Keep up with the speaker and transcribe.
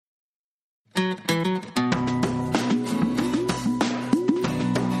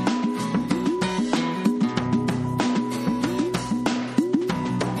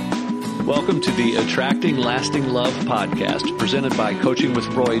Welcome to the Attracting Lasting Love podcast, presented by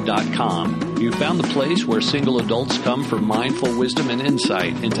CoachingWithRoy.com. You found the place where single adults come for mindful wisdom and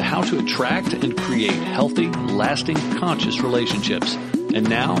insight into how to attract and create healthy, lasting, conscious relationships. And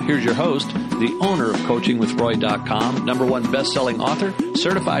now, here's your host, the owner of CoachingWithRoy.com, #1 best-selling author,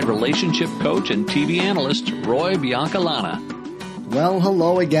 certified relationship coach, and TV analyst, Roy Biancalana. Well,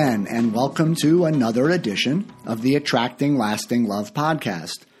 hello again, and welcome to another edition of the Attracting Lasting Love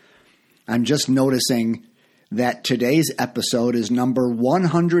podcast. I'm just noticing that today's episode is number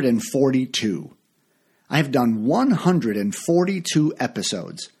 142. I have done 142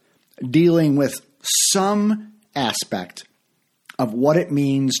 episodes dealing with some aspect of what it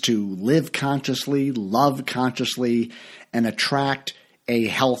means to live consciously, love consciously, and attract a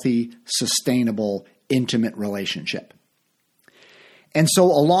healthy, sustainable, intimate relationship. And so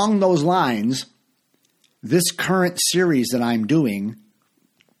along those lines, this current series that I'm doing,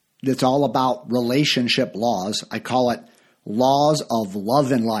 that's all about relationship laws, I call it Laws of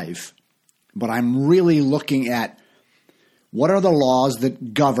Love and Life, but I'm really looking at what are the laws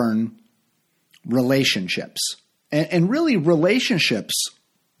that govern relationships, and really relationships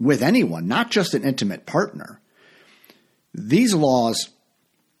with anyone, not just an intimate partner. These laws,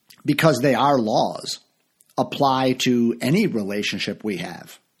 because they are laws, apply to any relationship we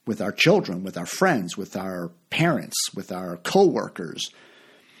have with our children, with our friends, with our parents, with our coworkers.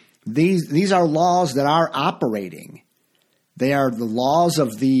 These are laws that are operating. They are the laws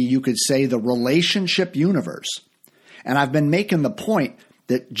of you could say, the relationship universe. And I've been making the point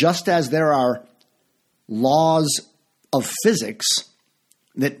that just as there are laws of physics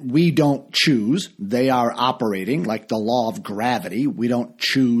that we don't choose, they are operating, like the law of gravity. We don't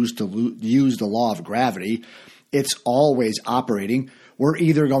choose to use the law of gravity. It's always operating. We're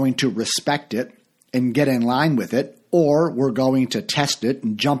either going to respect it and get in line with it, or we're going to test it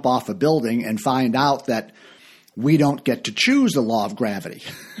and jump off a building and find out that we don't get to choose the law of gravity.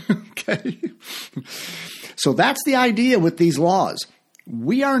 Okay? So that's the idea with these laws.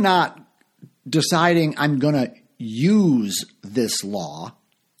 We are not deciding I'm going to use this law.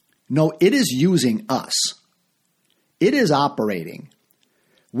 No, it is using us. It is operating.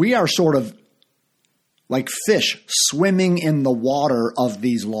 We are sort of like fish swimming in the water of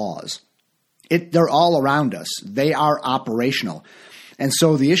these laws. They're all around us. They are operational. And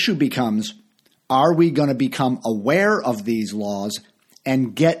so the issue becomes, are we going to become aware of these laws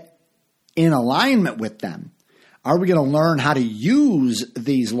and get in alignment with them? Are we going to learn how to use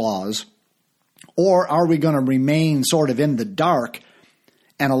these laws, or are we going to remain sort of in the dark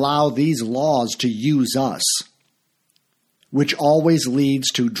and allow these laws to use us, which always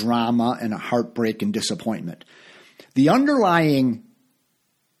leads to drama and heartbreak and disappointment? The underlying,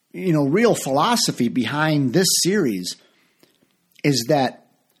 real philosophy behind this series is that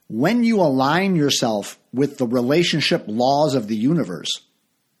when you align yourself with the relationship laws of the universe,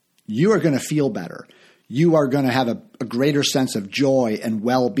 you are going to feel better. You are going to have a greater sense of joy and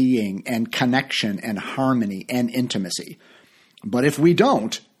well-being and connection and harmony and intimacy. But if we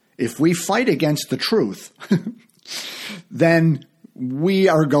don't, if we fight against the truth, then we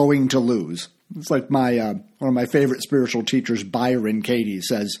are going to lose. It's like one of my favorite spiritual teachers, Byron Katie,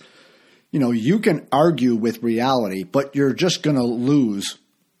 says, you can argue with reality, but you're just going to lose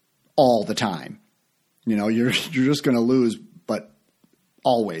all the time. You're just going to lose, but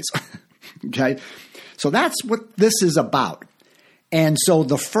always. Okay? So that's what this is about. And so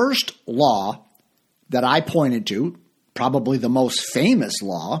the first law that I pointed to, probably the most famous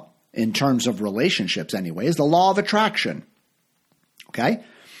law in terms of relationships anyway, is the law of attraction. Okay?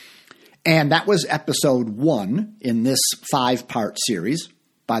 And that was episode 1 in this 5-part series.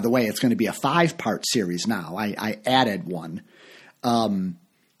 By the way, it's going to be a 5-part series now. I added one.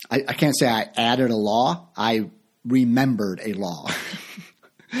 I can't say I added a law. I remembered a law.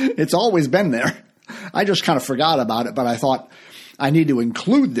 It's always been there. I just kind of forgot about it, but I thought I need to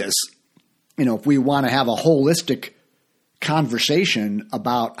include this, if we want to have a holistic conversation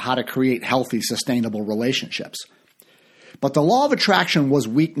about how to create healthy, sustainable relationships. But the law of attraction was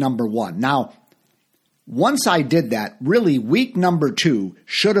week number 1. Now, once I did that, really week number 2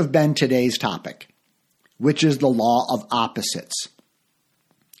 should have been today's topic, which is the law of opposites.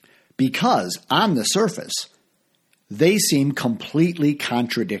 Because on the surface, they seem completely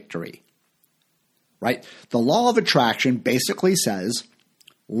contradictory, right? The law of attraction basically says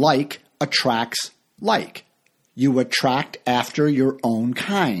like attracts like. You attract after your own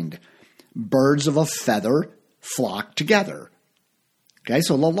kind. Birds of a feather flock together. Okay,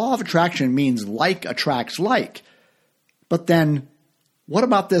 so the law of attraction means like attracts like. But then what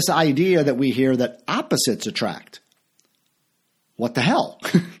about this idea that we hear that opposites attract? What the hell?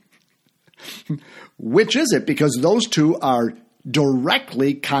 Which is it? Because those two are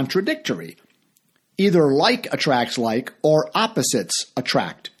directly contradictory. Either like attracts like or opposites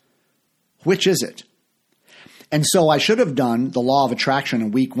attract. Which is it? And so I should have done the law of attraction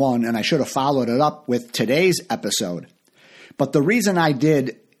in week 1, and I should have followed it up with today's episode. But the reason I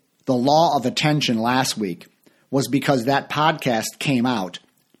did the law of attention last week was because that podcast came out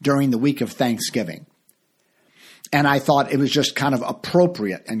during the week of Thanksgiving. And I thought it was just kind of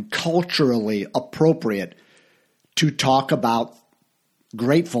appropriate and culturally appropriate to talk about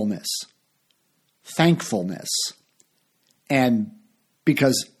gratefulness, thankfulness, and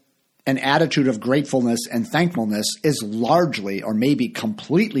because an attitude of gratefulness and thankfulness is largely or maybe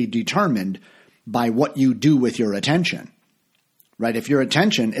completely determined by what you do with your attention, right? If your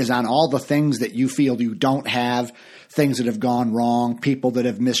attention is on all the things that you feel you don't have, things that have gone wrong, people that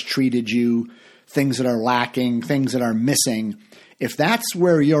have mistreated you, things that are lacking, things that are missing, if that's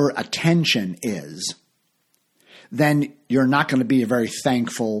where your attention is, then you're not going to be a very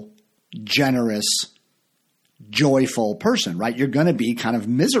thankful, generous, joyful person, right? You're going to be kind of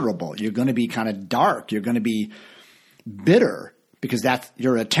miserable. You're going to be kind of dark. You're going to be bitter because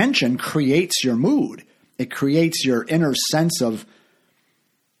your attention creates your mood. It creates your inner sense of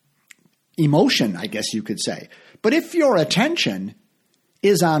emotion, I guess you could say. But if your attention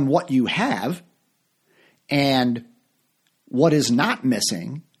is on what you have and what is not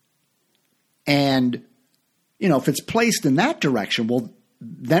missing, and, if it's placed in that direction, well,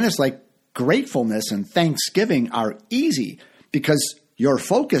 then it's like gratefulness and thanksgiving are easy because you're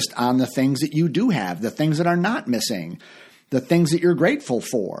focused on the things that you do have, the things that are not missing, the things that you're grateful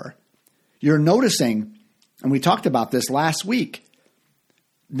for. You're noticing, and we talked about this last week,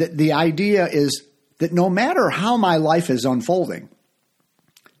 that the idea is that no matter how my life is unfolding,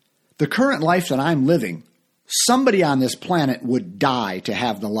 the current life that I'm living, somebody on this planet would die to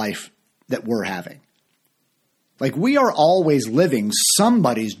have the life that we're having. Like, we are always living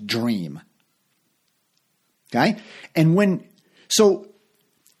somebody's dream. Okay? So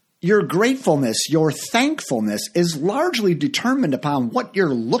your gratefulness, your thankfulness is largely determined upon what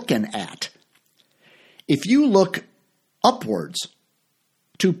you're looking at. If you look upwards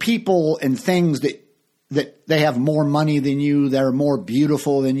to people and things that they have more money than you, they're more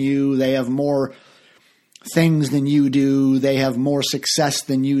beautiful than you, they have more things than you do, they have more success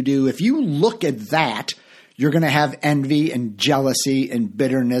than you do. If you look at that, you're going to have envy and jealousy and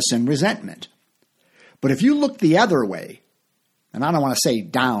bitterness and resentment. But if you look the other way, and I don't want to say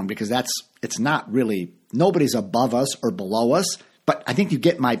down because it's not really, nobody's above us or below us, but I think you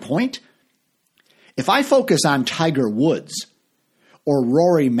get my point. If I focus on Tiger Woods or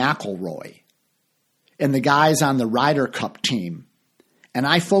Rory McIlroy and the guys on the Ryder Cup team, and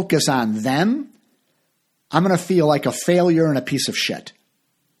I focus on them, I'm going to feel like a failure and a piece of shit.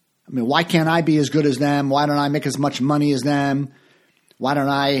 I mean, why can't I be as good as them? Why don't I make as much money as them? Why don't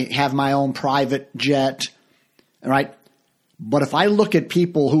I have my own private jet? All right. But if I look at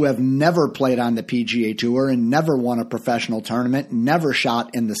people who have never played on the PGA Tour and never won a professional tournament, never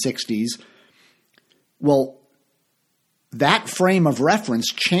shot in the 60s, well, that frame of reference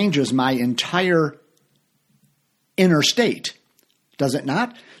changes my entire inner state, does it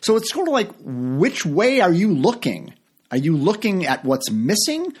not? So it's sort of like, which way are you looking? Are you looking at what's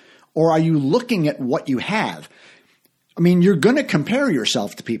missing, or are you looking at what you have? I mean, you're going to compare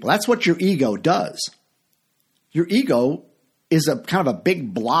yourself to people. That's what your ego does. Your ego is a kind of a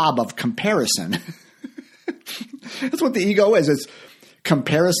big blob of comparison. That's what the ego is. It's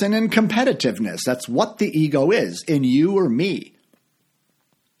comparison and competitiveness. That's what the ego is in you or me.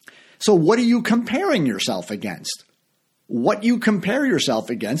 So what are you comparing yourself against? What you compare yourself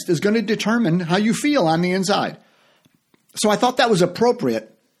against is going to determine how you feel on the inside. So I thought that was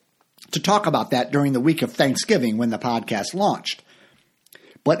appropriate to talk about that during the week of Thanksgiving when the podcast launched.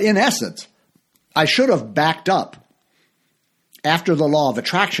 But in essence, I should have backed up. After the law of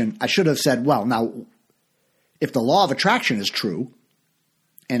attraction, I should have said, well, now, if the law of attraction is true,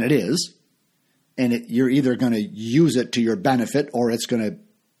 and it is, and you're either going to use it to your benefit or it's going to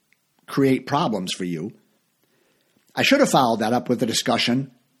create problems for you, I should have followed that up with a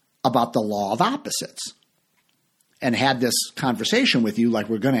discussion about the law of opposites and had this conversation with you like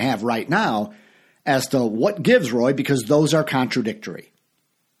we're going to have right now as to what gives, Roy, because those are contradictory.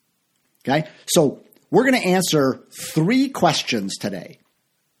 Okay? So we're going to answer 3 questions today.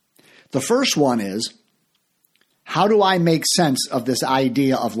 The first one is, how do I make sense of this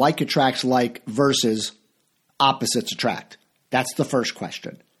idea of like attracts like versus opposites attract? That's the first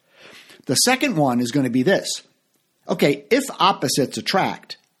question. The second one is going to be this. Okay, if opposites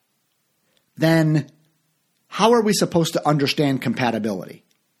attract, then how are we supposed to understand compatibility?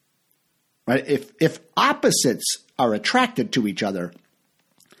 right? If opposites are attracted to each other,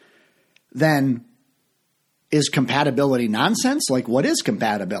 then is compatibility nonsense? Like, what is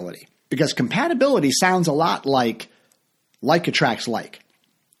compatibility? Because compatibility sounds a lot like attracts like.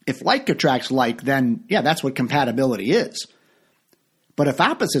 If like attracts like, then yeah, that's what compatibility is. But if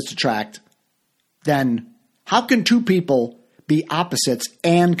opposites attract, then how can two people be opposites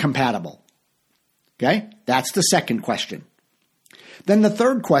and compatible? Okay, that's the second question. Then the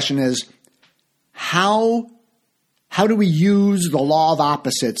third question is, how do we use the law of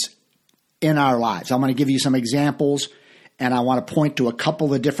opposites in our lives? I'm going to give you some examples, and I want to point to a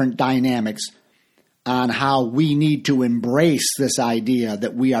couple of different dynamics on how we need to embrace this idea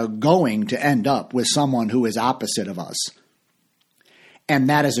that we are going to end up with someone who is opposite of us. And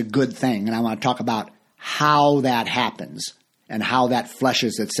that is a good thing. And I want to talk about how that happens and how that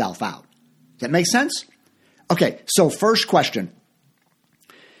fleshes itself out. Does that make sense? Okay, so first question.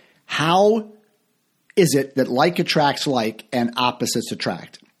 How is it that like attracts like and opposites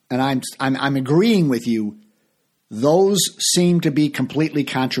attract? And I'm agreeing with you. Those seem to be completely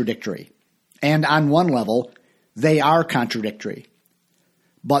contradictory. And on one level, they are contradictory.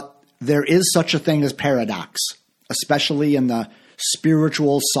 But there is such a thing as paradox, especially in the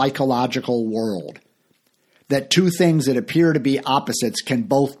spiritual, psychological world, that two things that appear to be opposites can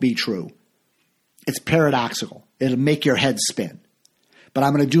both be true. It's paradoxical. It'll make your head spin. But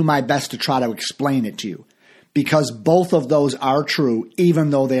I'm going to do my best to try to explain it to you, because both of those are true, even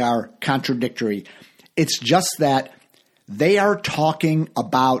though they are contradictory. It's just that they are talking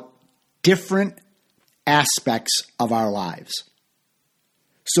about different aspects of our lives.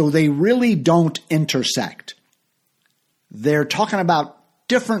 So they really don't intersect. They're talking about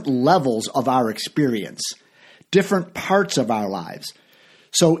different levels of our experience, different parts of our lives.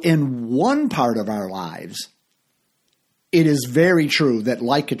 So in one part of our lives, it is very true that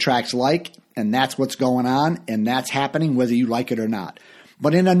like attracts like, and that's what's going on, and that's happening whether you like it or not.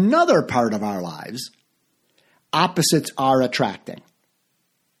 But in another part of our lives, opposites are attracting.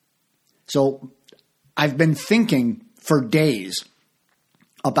 So I've been thinking for days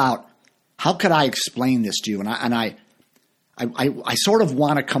about how could I explain this to you, and I sort of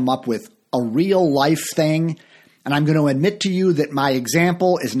want to come up with a real life thing, and I'm going to admit to you that my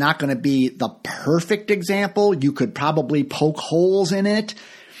example is not going to be the perfect example. You could probably poke holes in it,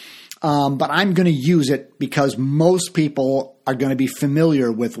 but I'm going to use it because most people are going to be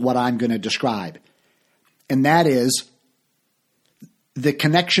familiar with what I'm going to describe, and that is the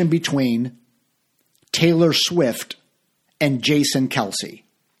connection between Taylor Swift and Jason Kelce.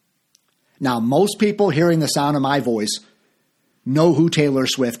 Now, most people hearing the sound of my voice know who Taylor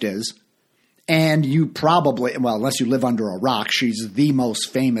Swift is, and you probably, well, unless you live under a rock, she's the most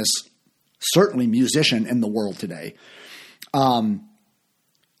famous, certainly musician in the world today. And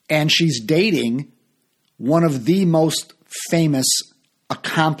she's dating one of the most famous,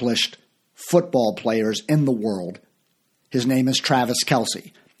 accomplished football players in the world. His name is Travis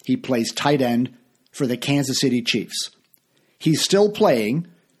Kelce. He plays tight end for the Kansas City Chiefs. He's still playing,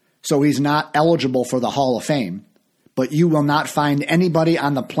 so he's not eligible for the Hall of Fame, but you will not find anybody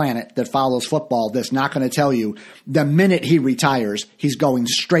on the planet that follows football that's not going to tell you the minute he retires, he's going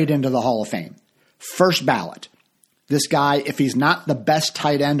straight into the Hall of Fame. First ballot. This guy, if he's not the best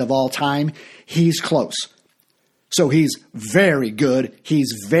tight end of all time, he's close. So he's very good.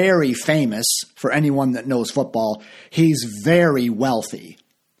 He's very famous for anyone that knows football. He's very wealthy.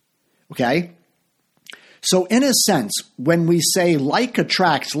 Okay? So in a sense, when we say like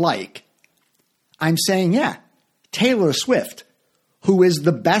attracts like, I'm saying, yeah, Taylor Swift, who is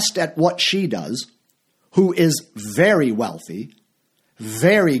the best at what she does, who is very wealthy,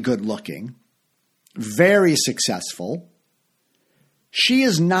 very good looking, very successful, she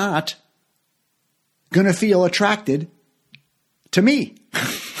is not going to feel attracted to me.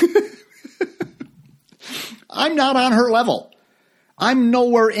 I'm not on her level. I'm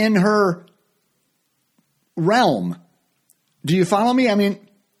nowhere in her realm. Do you follow me? I mean,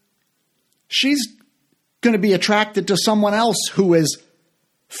 she's going to be attracted to someone else who is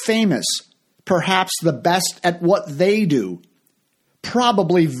famous, perhaps the best at what they do,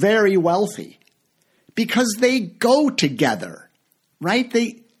 probably very wealthy, because they go together, right?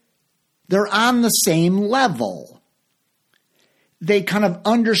 They're on the same level. They kind of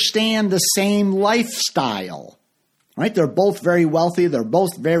understand the same lifestyle, right? They're both very wealthy. They're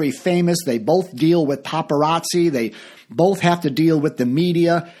both very famous. They both deal with paparazzi. They both have to deal with the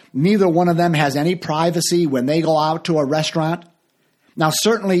media. Neither one of them has any privacy when they go out to a restaurant. Now,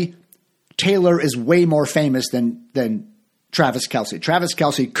 certainly, Taylor is way more famous than Travis Kelce. Travis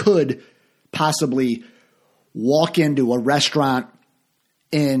Kelce could possibly walk into a restaurant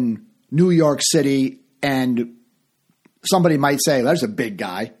in New York City and somebody might say, there's a big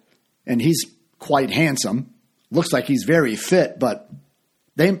guy and he's quite handsome, looks like he's very fit, but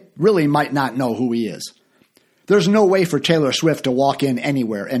they really might not know who he is. There's no way for Taylor Swift to walk in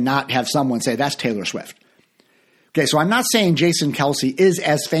anywhere and not have someone say, that's Taylor Swift. Okay, so I'm not saying Jason Kelce is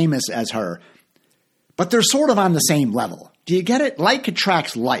as famous as her, but they're sort of on the same level. Do you get it? Like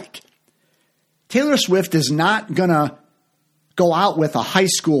attracts like. Taylor Swift is not going to go out with a high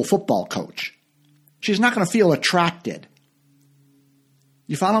school football coach. She's not going to feel attracted.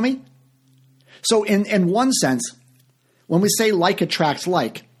 You follow me? So in one sense, when we say like attracts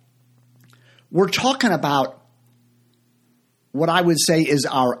like, we're talking about what I would say is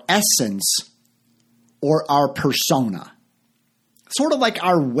our essence or our persona. Sort of like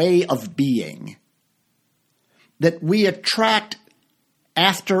our way of being. That we attract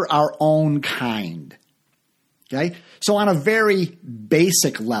after our own kind. Okay? So on a very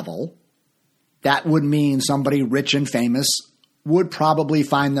basic level, that would mean somebody rich and famous would probably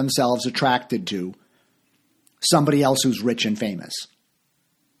find themselves attracted to somebody else who's rich and famous.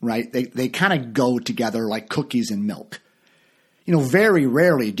 Right? They kind of go together like cookies and milk. You know, very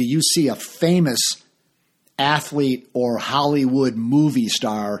rarely do you see a famous athlete or Hollywood movie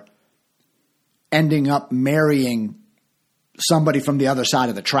star ending up marrying somebody from the other side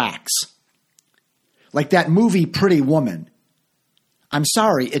of the tracks. Like that movie Pretty Woman. I'm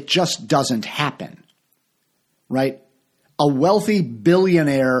sorry, it just doesn't happen. Right? A wealthy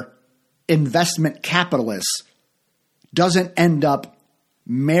billionaire investment capitalist doesn't end up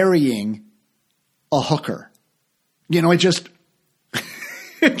marrying a hooker. You know, it just,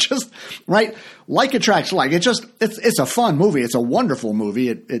 right? Like attracts like. It's a fun movie. It's a wonderful movie.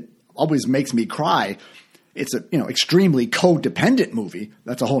 It always makes me cry. It's a, extremely codependent movie.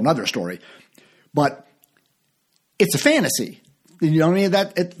 That's a whole nother story. But it's a fantasy. You know what I mean?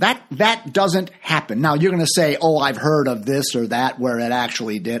 That doesn't happen. Now, you're going to say, oh, I've heard of this or that where it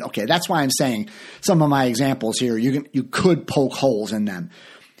actually did. Okay, that's why I'm saying some of my examples here, you could poke holes in them.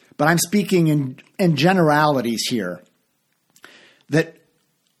 But I'm speaking in generalities here. That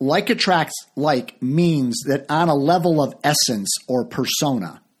like attracts like means that on a level of essence or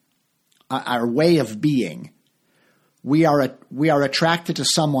persona, our way of being, we are attracted to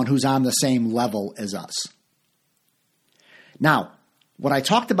someone who's on the same level as us. Now, what I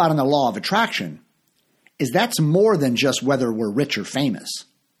talked about in the law of attraction is that's more than just whether we're rich or famous.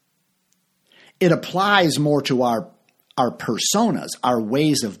 It applies more to our personas, our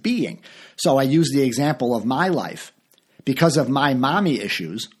ways of being. So I use the example of my life. Because of my mommy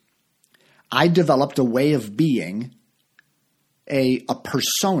issues, I developed a way of being, a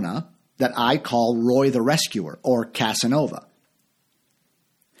persona that I call Roy the Rescuer or Casanova.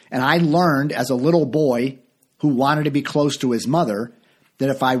 And I learned as a little boy who wanted to be close to his mother that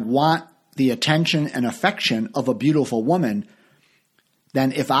if I want the attention and affection of a beautiful woman,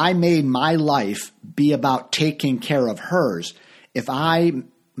 then if I made my life be about taking care of hers, if I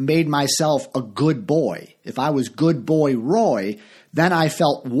made myself a good boy, if I was good boy Roy, then I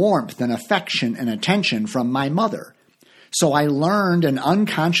felt warmth and affection and attention from my mother. So I learned an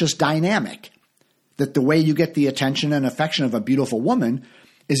unconscious dynamic that the way you get the attention and affection of a beautiful woman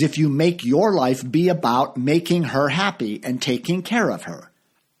is if you make your life be about making her happy and taking care of her.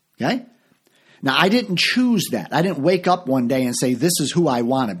 Okay? Now, I didn't choose that. I didn't wake up one day and say, this is who I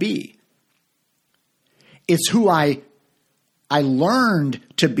want to be. It's who I learned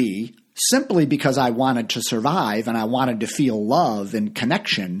to be simply because I wanted to survive and I wanted to feel love and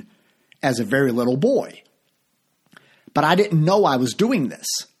connection as a very little boy. But I didn't know I was doing this.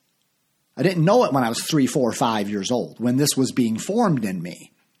 I didn't know it when I was 3, 4, 5 years old, when this was being formed in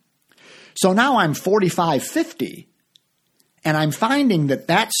me. So now I'm 45, 50, and I'm finding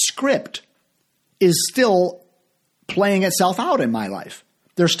that script is still playing itself out in my life.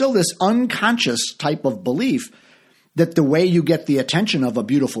 There's still this unconscious type of belief that the way you get the attention of a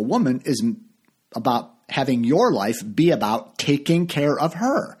beautiful woman is about having your life be about taking care of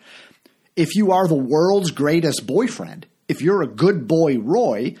her. If you are the world's greatest boyfriend, if you're a good boy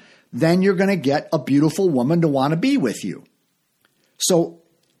Roy, then you're going to get a beautiful woman to want to be with you. So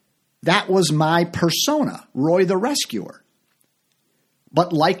that was my persona, Roy the Rescuer.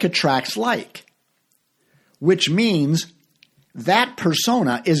 But like attracts like, which means that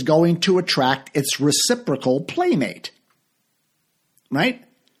persona is going to attract its reciprocal playmate, right?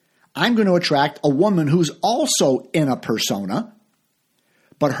 I'm going to attract a woman who's also in a persona,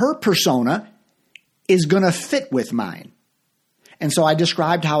 but her persona is going to fit with mine. And so I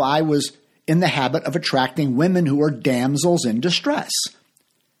described how I was in the habit of attracting women who are damsels in distress,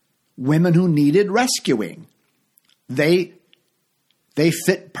 women who needed rescuing. They they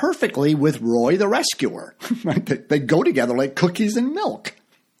fit perfectly with Roy the Rescuer. Right? They go together like cookies and milk.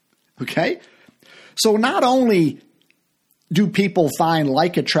 Okay? So not only do people find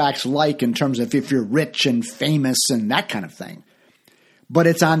like attracts like in terms of if you're rich and famous and that kind of thing, but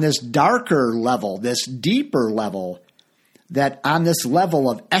it's on this darker level, this deeper level, that on this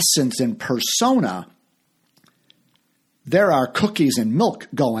level of essence and persona, there are cookies and milk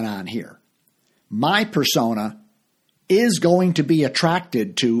going on here. My persona is going to be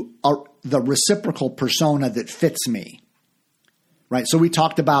attracted to the reciprocal persona that fits me. Right? So we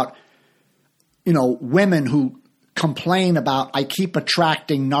talked about, women who complain about, I keep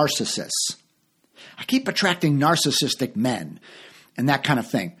attracting narcissists. I keep attracting narcissistic men and that kind of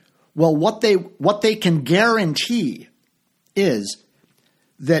thing. Well, what they can guarantee is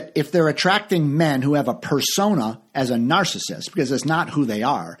that if they're attracting men who have a persona as a narcissist, because it's not who they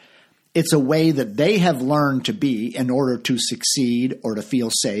are, it's a way that they have learned to be in order to succeed or to feel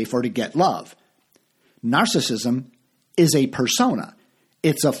safe or to get love. Narcissism is a persona.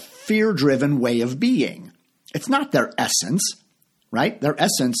 It's a fear-driven way of being. It's not their essence, right? Their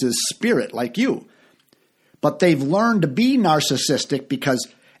essence is spirit like you. But they've learned to be narcissistic because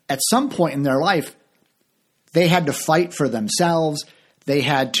at some point in their life, they had to fight for themselves. They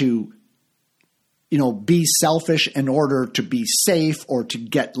had to, be selfish in order to be safe or to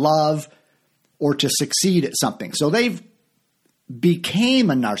get love or to succeed at something. So they've became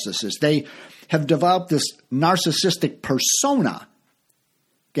a narcissist. They have developed this narcissistic persona.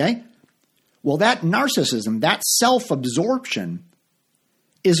 Okay? Well, that narcissism, that self-absorption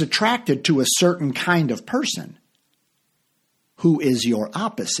is attracted to a certain kind of person who is your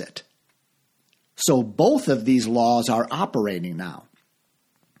opposite. So both of these laws are operating now.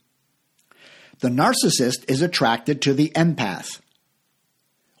 The narcissist is attracted to the empath,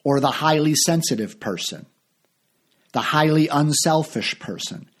 or the highly sensitive person, the highly unselfish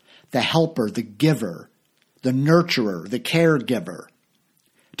person, the helper, the giver, the nurturer, the caregiver.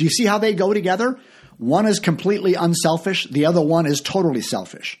 Do you see how they go together? One is completely unselfish, the other one is totally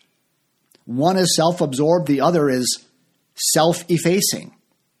selfish. One is self-absorbed, the other is self-effacing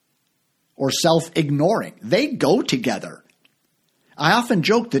or self-ignoring. They go together. I often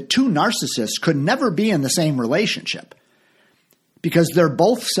joke that two narcissists could never be in the same relationship because they're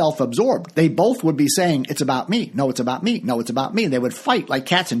both self-absorbed. They both would be saying, it's about me. No, it's about me. No, it's about me. They would fight like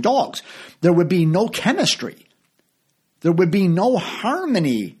cats and dogs. There would be no chemistry. There would be no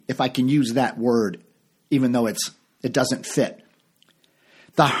harmony, if I can use that word, even though it doesn't fit.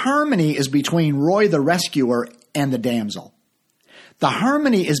 The harmony is between Roy the Rescuer and the damsel. The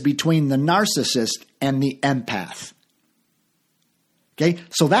harmony is between the narcissist and the empath. Okay,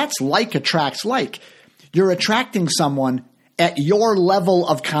 so that's like attracts like. You're attracting someone at your level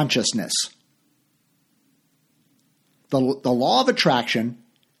of consciousness. The law of attraction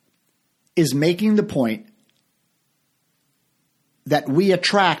is making the point that we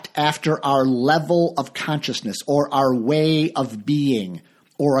attract after our level of consciousness or our way of being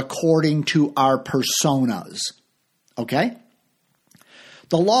or according to our personas. Okay?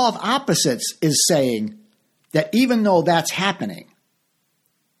 The law of opposites is saying that even though that's happening,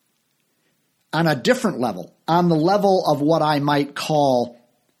 on a different level, on the level of what I might call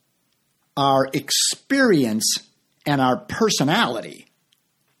our experience and our personality,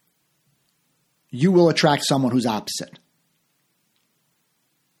 you will attract someone who's opposite.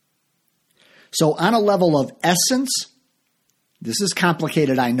 So on a level of essence, this is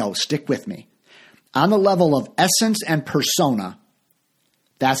complicated, I know, stick with me. On the level of essence and persona,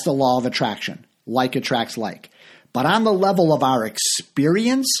 that's the law of attraction. Like attracts like. But on the level of our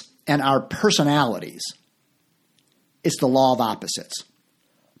experience and our personalities, it's the law of opposites.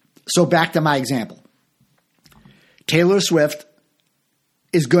 So back to my example. Taylor Swift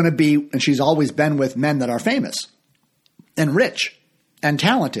is going to be, and she's always been with men that are famous and rich and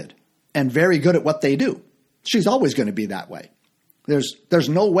talented and very good at what they do. She's always going to be that way. There's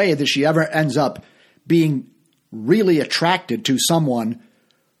no way that she ever ends up being really attracted to someone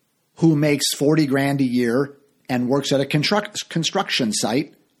who makes $40,000 a year and works at a construction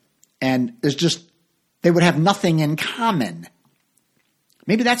site, and they would have nothing in common.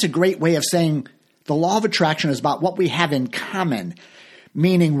 Maybe that's a great way of saying the law of attraction is about what we have in common,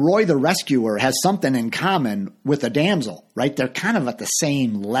 meaning Roy the Rescuer has something in common with a damsel, right? They're kind of at the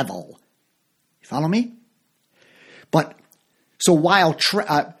same level. You follow me? But so while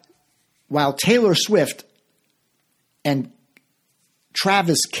Taylor Swift and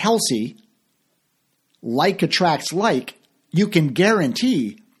Travis Kelce like attracts like, you can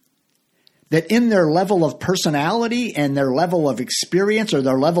guarantee that in their level of personality and their level of experience or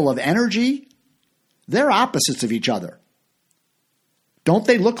their level of energy, they're opposites of each other. Don't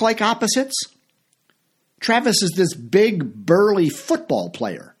they look like opposites? Travis is this big, burly football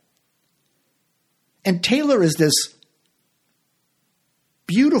player. And Taylor is this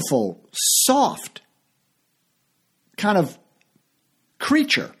beautiful, soft kind of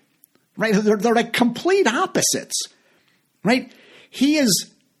creature, right? They're like complete opposites, right? He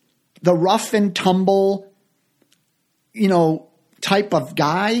is the rough and tumble, type of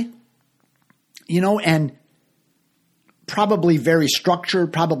guy, and probably very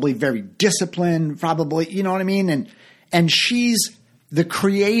structured, probably very disciplined, probably, you know what I mean? And she's the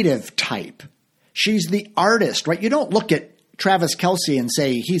creative type. She's the artist, right? You don't look at Travis Kelce and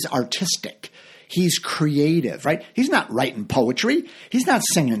say he's artistic. He's creative, right? He's not writing poetry. He's not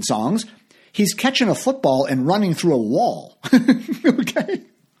singing songs. He's catching a football and running through a wall. Okay?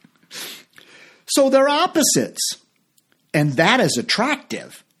 So they're opposites. And that is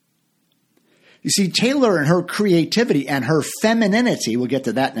attractive. You see, Taylor and her creativity and her femininity, we'll get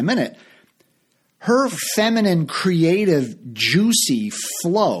to that in a minute, her feminine, creative, juicy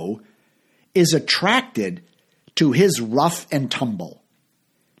flow is attracted to his rough and tumble,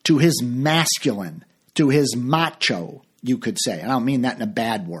 to his masculine, to his macho, you could say. I don't mean that in a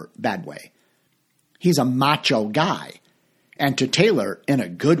bad way. He's a macho guy. And to Taylor, in a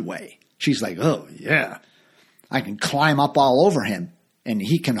good way. She's like, oh, yeah, I can climb up all over him and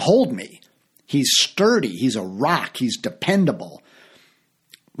he can hold me. He's sturdy. He's a rock. He's dependable,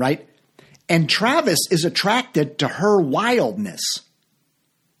 right? And Travis is attracted to her wildness,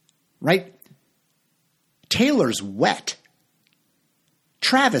 right? Taylor's wet.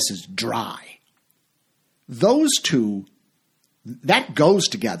 Travis is dry. Those two, that goes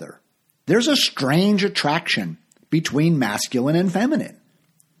together. There's a strange attraction between masculine and feminine,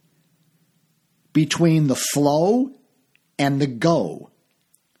 between the flow and the go,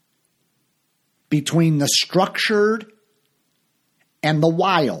 between the structured and the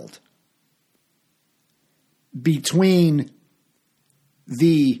wild, between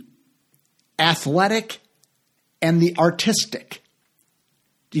the athletic and the artistic.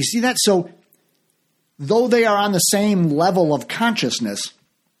 Do you see that? So, though they are on the same level of consciousness,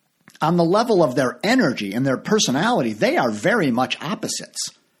 on the level of their energy and their personality, they are very much opposites.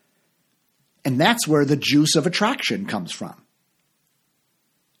 And that's where the juice of attraction comes from.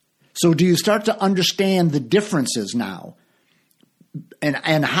 So do you start to understand the differences now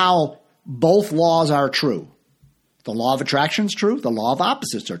and how both laws are true? The law of attraction is true. The law of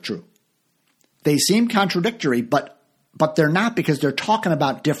opposites are true. They seem contradictory, but they're not, because they're talking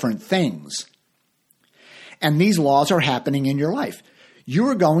about different things. And these laws are happening in your life.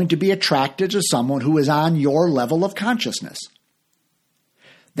 You're going to be attracted to someone who is on your level of consciousness.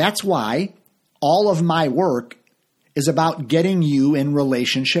 That's why all of my work is about getting you in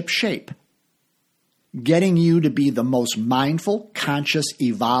relationship shape, getting you to be the most mindful, conscious,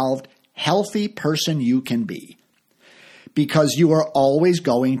 evolved, healthy person you can be, because you are always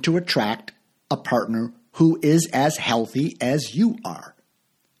going to attract a partner who is as healthy as you are.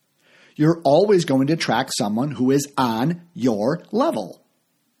 You're always going to attract someone who is on your level.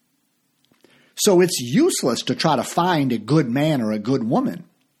 So it's useless to try to find a good man or a good woman,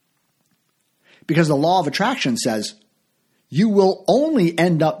 because the law of attraction says you will only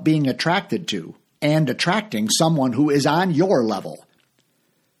end up being attracted to and attracting someone who is on your level.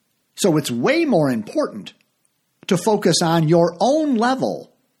 So it's way more important to focus on your own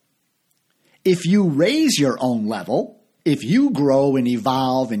level. If you raise your own level, if you grow and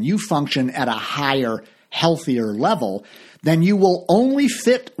evolve and you function at a higher, healthier level, then you will only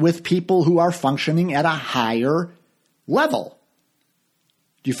fit with people who are functioning at a higher level.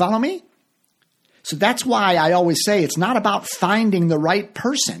 Do you follow me? So that's why I always say it's not about finding the right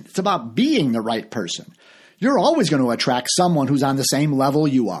person. It's about being the right person. You're always going to attract someone who's on the same level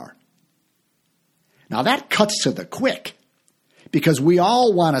you are. Now that cuts to the quick, because we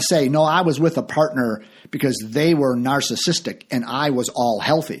all want to say, no, I was with a partner because they were narcissistic and I was all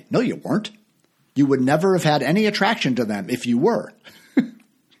healthy. No, you weren't. You would never have had any attraction to them if you were.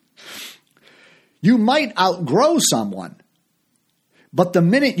 You might outgrow someone, but the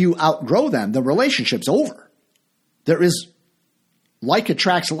minute you outgrow them, the relationship's over. There is like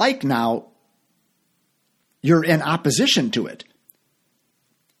attracts like now. You're in opposition to it.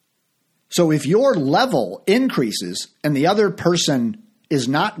 So if your level increases and the other person is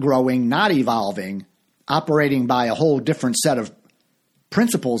not growing, not evolving, operating by a whole different set of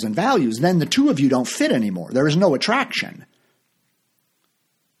principles and values, then the two of you don't fit anymore. There is no attraction.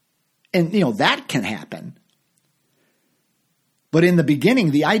 And, that can happen. But in the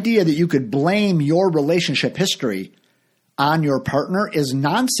beginning, the idea that you could blame your relationship history on your partner is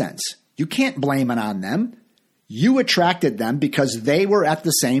nonsense. You can't blame it on them. You attracted them because they were at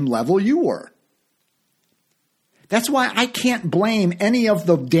the same level you were. That's why I can't blame any of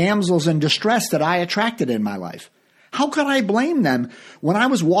the damsels in distress that I attracted in my life. How could I blame them when I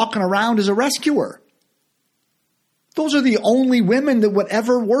was walking around as a rescuer? Those are the only women that would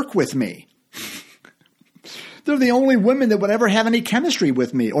ever work with me. They're the only women that would ever have any chemistry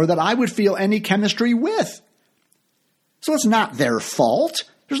with me or that I would feel any chemistry with. So it's not their fault.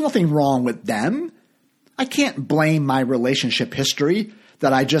 There's nothing wrong with them. I can't blame my relationship history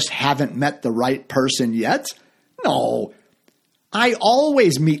that I just haven't met the right person yet. No, I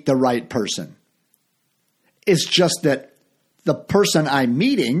always meet the right person. It's just that the person I'm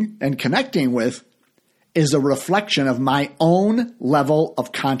meeting and connecting with is a reflection of my own level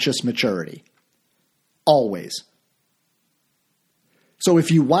of conscious maturity. Always. So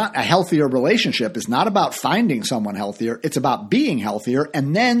if you want a healthier relationship, it's not about finding someone healthier. It's about being healthier,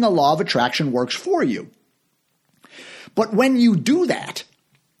 and then the law of attraction works for you. But when you do that,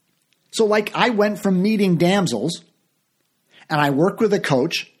 so like I went from meeting damsels, and I work with a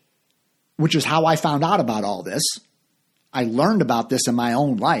coach, which is how I found out about all this. I learned about this in my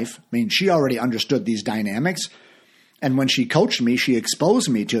own life. I mean, she already understood these dynamics. And when she coached me, she exposed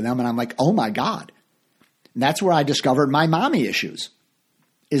me to them. And I'm like, oh my God. And that's where I discovered my mommy issues,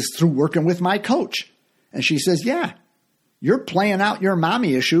 is through working with my coach. And she says, yeah, you're playing out your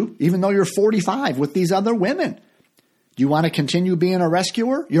mommy issue, even though you're 45 with these other women. Do you want to continue being a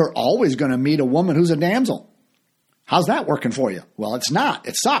rescuer? You're always going to meet a woman who's a damsel. How's that working for you? Well, it's not.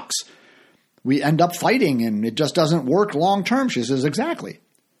 It sucks. We end up fighting and it just doesn't work long term. She says, exactly.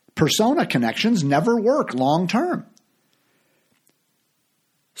 Persona connections never work long term.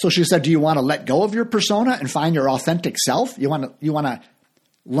 So she said, do you want to let go of your persona and find your authentic self? You want to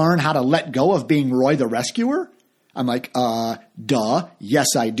learn how to let go of being Roy the rescuer? I'm like, duh.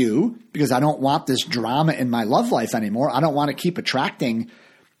 Yes, I do. Because I don't want this drama in my love life anymore. I don't want to keep attracting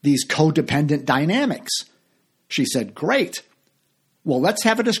these codependent dynamics. She said, great. Well, let's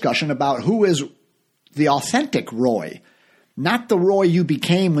have a discussion about who is the authentic Roy, not the Roy you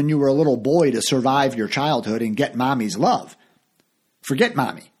became when you were a little boy to survive your childhood and get mommy's love. Forget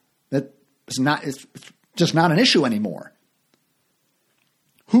mommy. It's just not an issue anymore.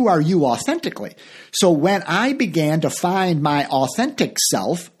 Who are you authentically? So when I began to find my authentic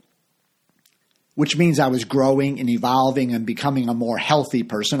self, which means I was growing and evolving and becoming a more healthy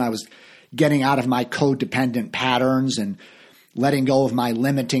person, I was getting out of my codependent patterns and letting go of my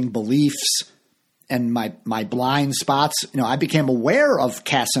limiting beliefs and my blind spots. I became aware of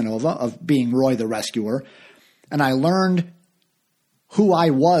Casanova, of being Roy the rescuer, and I learned who I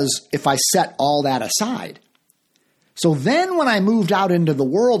was if I set all that aside. So then when I moved out into the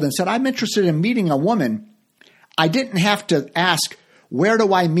world and said, I'm interested in meeting a woman, I didn't have to ask, where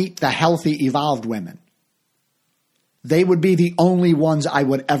do I meet the healthy, evolved women? They would be the only ones I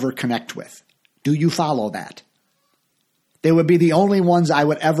would ever connect with. Do you follow that? They would be the only ones I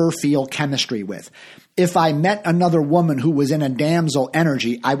would ever feel chemistry with. If I met another woman who was in a damsel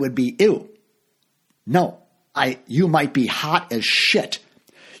energy, I would be, ew. No, you might be hot as shit.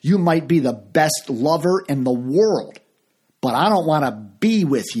 You might be the best lover in the world, but I don't want to be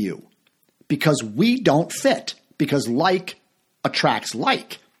with you because we don't fit, because like attracts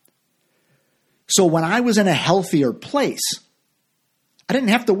like. So when I was in a healthier place, I didn't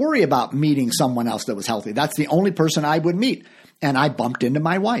have to worry about meeting someone else that was healthy. That's the only person I would meet. And I bumped into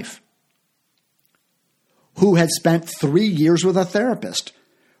my wife, who had spent 3 years with a therapist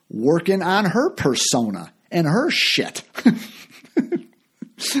working on her persona and her shit.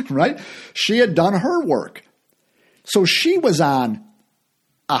 Right? She had done her work. So she was on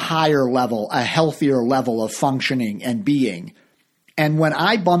a higher level, a healthier level of functioning and being. And when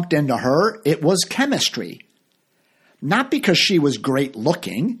I bumped into her, it was chemistry. Not because she was great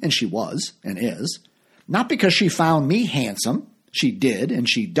looking, and she was and is. Not because she found me handsome, she did and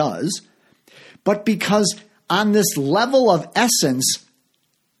she does. But because on this level of essence,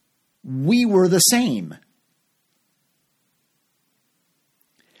 we were the same.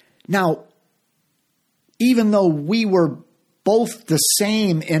 Now, even though we were both the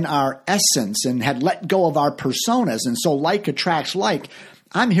same in our essence and had let go of our personas, and so like attracts like,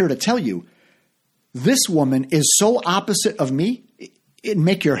 I'm here to tell you, this woman is so opposite of me, it'd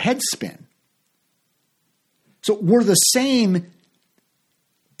make your head spin. So we're the same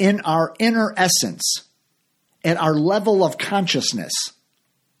in our inner essence, at our level of consciousness,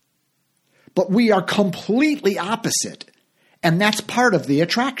 but we are completely opposite. And that's part of the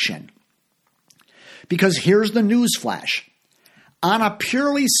attraction. Because here's the news flash. On a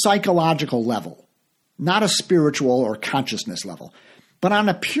purely psychological level, not a spiritual or consciousness level, but on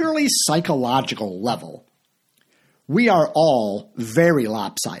a purely psychological level, we are all very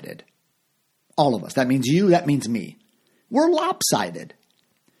lopsided. All of us. That means you, that means me. We're lopsided.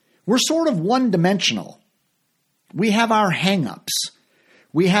 We're sort of one-dimensional. We have our hang-ups.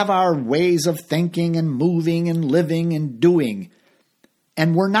 We have our ways of thinking and moving and living and doing.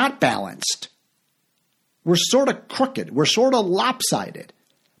 And we're not balanced. We're sort of crooked. We're sort of lopsided.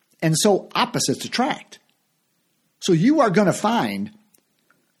 And so opposites attract. So you are going to find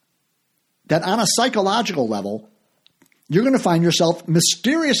that on a psychological level, you're going to find yourself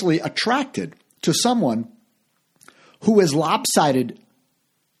mysteriously attracted to someone who is lopsided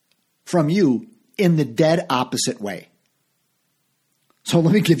from you in the dead opposite way. So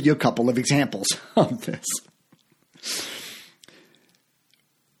let me give you a couple of examples of this.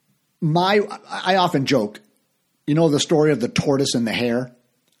 I often joke, you know the story of the tortoise and the hare?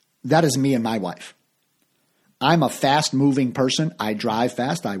 That is me and my wife. I'm a fast-moving person. I drive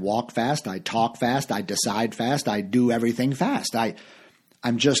fast. I walk fast. I talk fast. I decide fast. I do everything fast.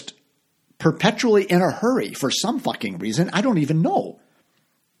 I'm just perpetually in a hurry for some fucking reason. I don't even know.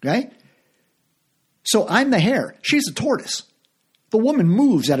 Okay? So I'm the hare. She's a tortoise. The woman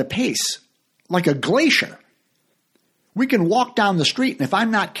moves at a pace like a glacier. We can walk down the street, and if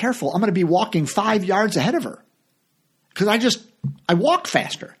I'm not careful, I'm going to be walking 5 yards ahead of her. Because I walk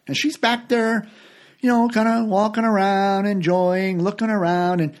faster. And she's back there, kind of walking around, enjoying, looking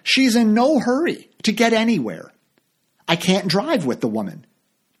around, and she's in no hurry to get anywhere. I can't drive with the woman.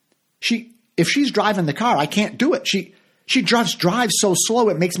 If she's driving the car, I can't do it. She drives so slow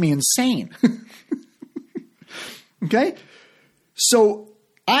it makes me insane. Okay? So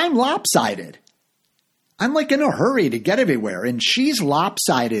I'm lopsided. I'm like in a hurry to get everywhere, and she's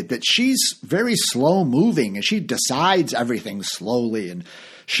lopsided that she's very slow moving, and she decides everything slowly, and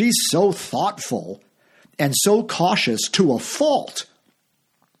she's so thoughtful and so cautious to a fault.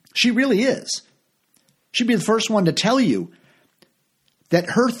 She really is. She'd be the first one to tell you that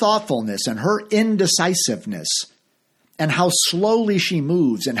her thoughtfulness and her indecisiveness and how slowly she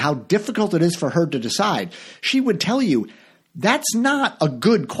moves and how difficult it is for her to decide, she would tell you that's not a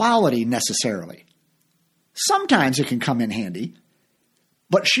good quality necessarily. Sometimes it can come in handy,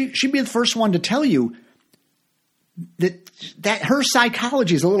 but she'd be the first one to tell you that her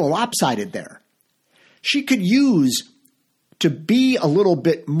psychology is a little lopsided there. She could use to be a little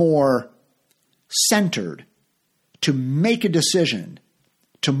bit more centered, to make a decision,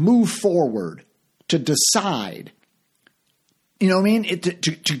 to move forward, to decide. You know what I mean?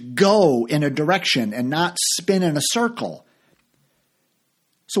 To go in a direction and not spin in a circle.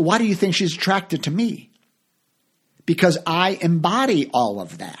 So why do you think she's attracted to me? Because I embody all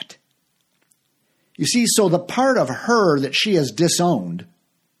of that. You see, so the part of her that she has disowned,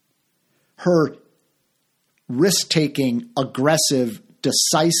 her risk-taking, aggressive,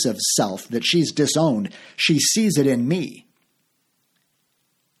 decisive self that she's disowned, she sees it in me.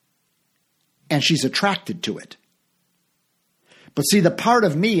 And she's attracted to it. But see, the part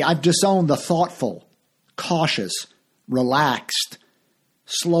of me, I've disowned the thoughtful, cautious, relaxed,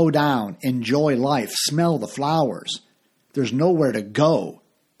 slow down, enjoy life, smell the flowers. There's nowhere to go.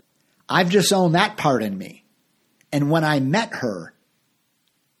 I've disowned that part in me. And when I met her,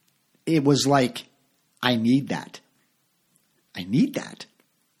 it was like, I need that. I need that.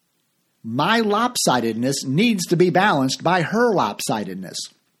 My lopsidedness needs to be balanced by her lopsidedness.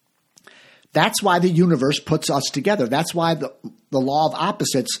 That's why the universe puts us together. That's why the law of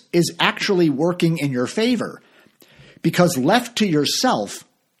opposites is actually working in your favor. Because left to yourself,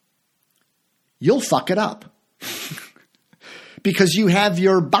 you'll fuck it up. Because you have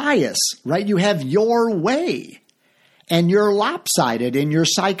your bias, right? You have your way. And you're lopsided in your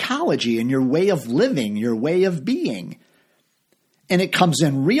psychology, in your way of living, your way of being. And it comes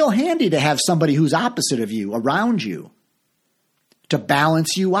in real handy to have somebody who's opposite of you around you to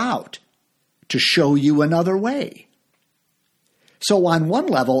balance you out, to show you another way. So on one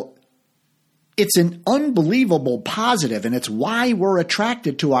level, it's an unbelievable positive, and it's why we're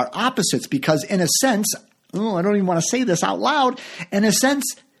attracted to our opposites, because in a sense, I don't even want to say this out loud, in a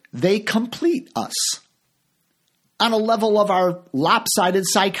sense, they complete us on a level of our lopsided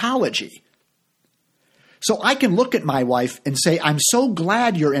psychology. So I can look at my wife and say, I'm so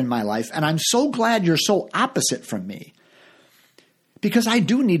glad you're in my life, and I'm so glad you're so opposite from me. Because I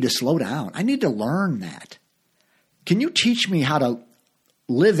do need to slow down. I need to learn that. Can you teach me how to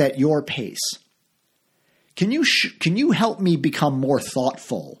live at your pace? Can you help me become more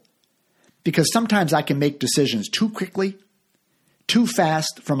thoughtful? Because sometimes I can make decisions too quickly, too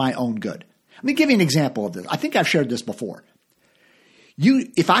fast for my own good. Let me give you an example of this. I think I've shared this before.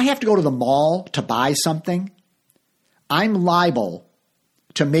 If I have to go to the mall to buy something, I'm liable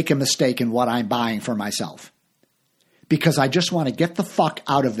to make a mistake in what I'm buying for myself. because I just want to get the fuck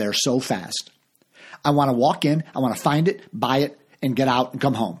out of there so fast. I want to walk in, I want to find it, buy it, and get out and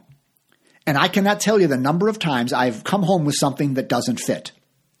come home. And I cannot tell you the number of times I've come home with something that doesn't fit,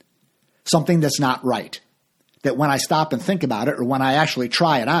 something that's not right, that when I stop and think about it or when I actually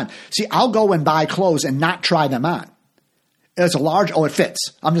try it on. See, I'll go and buy clothes and not try them on. It's a large, it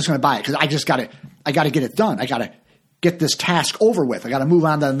fits. I'm just going to buy it because I got to get it done. I got to get this task over with. I got to move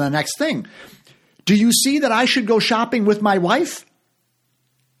on to the next thing. Do you see that I should go shopping with my wife?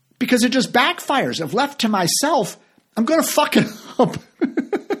 Because it just backfires. If left to myself, I'm going to fuck it up.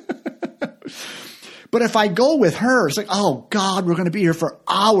 But if I go with her, it's like, oh God, we're going to be here for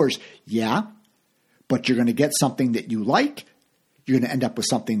hours. Yeah, but you're going to get something that you like. You're going to end up with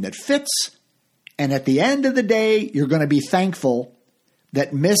something that fits. And at the end of the day, you're going to be thankful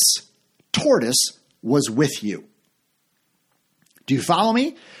that Miss Tortoise was with you. Do you follow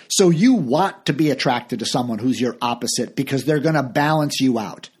me? So you want to be attracted to someone who's your opposite because they're going to balance you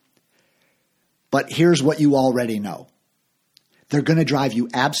out. But here's what you already know. They're going to drive you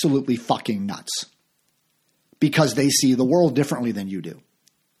absolutely fucking nuts because they see the world differently than you do.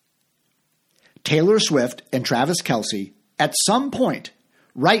 Taylor Swift and Travis Kelce, at some point,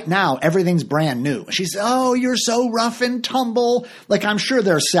 right now, everything's brand new. She says, oh, you're so rough and tumble. Like, I'm sure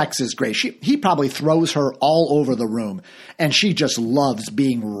their sex is great. He probably throws her all over the room, and she just loves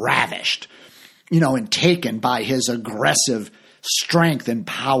being ravished, and taken by his aggressive strength and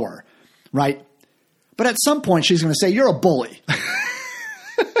power, right? But at some point, she's going to say, you're a bully.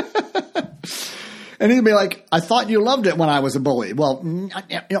 And he'll be like, I thought you loved it when I was a bully. Well,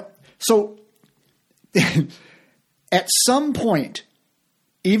 so at some point,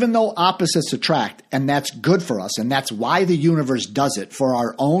 even though opposites attract, and that's good for us, and that's why the universe does it, for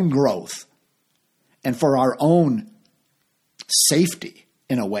our own growth and for our own safety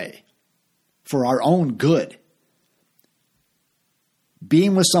in a way, for our own good,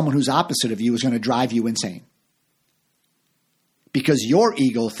 being with someone who's opposite of you is going to drive you insane. Because your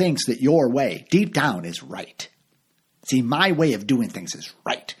ego thinks that your way, deep down, is right. See, my way of doing things is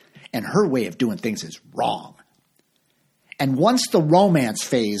right, and her way of doing things is wrong. And once the romance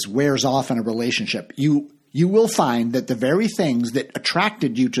phase wears off in a relationship, you will find that the very things that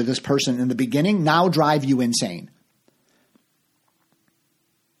attracted you to this person in the beginning now drive you insane.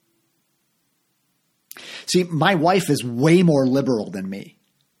 See, my wife is way more liberal than me.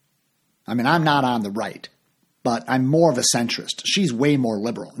 I mean, I'm not on the right, but I'm more of a centrist. She's way more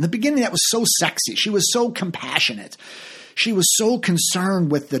liberal. In the beginning, that was so sexy. She was so compassionate. She was so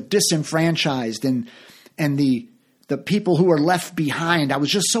concerned with the disenfranchised and the people who are left behind. I was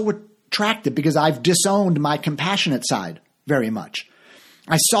just so attracted because I've disowned my compassionate side very much.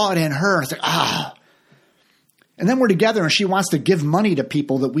 I saw it in her. It's like, And then we're together and she wants to give money to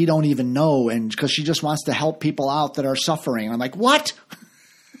people that we don't even know, and because she just wants to help people out that are suffering. And I'm like, what?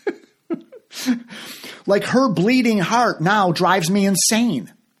 Like, her bleeding heart now drives me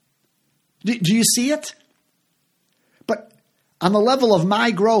insane. Do you see it? But on the level of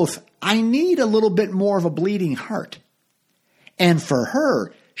my growth, I need a little bit more of a bleeding heart. And for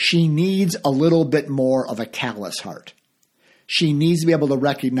her, she needs a little bit more of a callous heart. She needs to be able to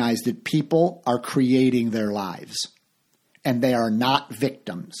recognize that people are creating their lives, and they are not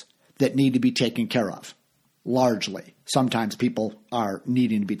victims that need to be taken care of. Largely. Sometimes people are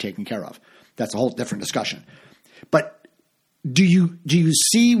needing to be taken care of. That's a whole different discussion. But do you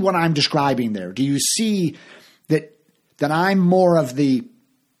see what I'm describing there? Do you see that I'm more of the,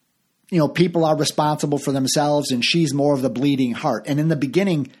 people are responsible for themselves, and she's more of the bleeding heart? And in the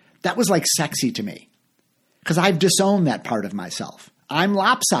beginning, that was like sexy to me because I've disowned that part of myself. I'm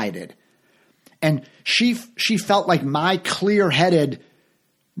lopsided. And she felt like my clear-headedness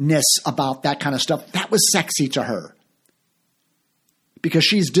about that kind of stuff, that was sexy to her because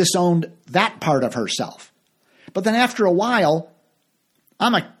she's disowned that part of herself. But then after a while,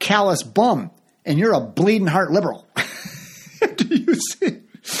 I'm a callous bum and you're a bleeding heart liberal. Do you see?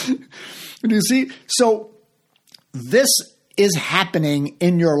 Do you see? So this is happening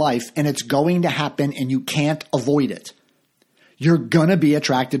in your life, and it's going to happen, and you can't avoid it. You're going to be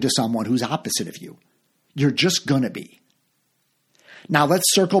attracted to someone who's opposite of you. You're just going to be. Now let's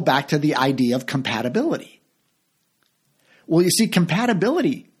circle back to the idea of compatibility. Well, you see,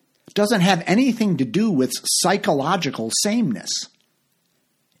 compatibility doesn't have anything to do with psychological sameness.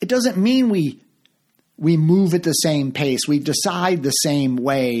 It doesn't mean we move at the same pace, we decide the same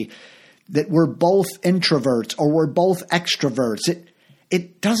way, that we're both introverts or we're both extroverts.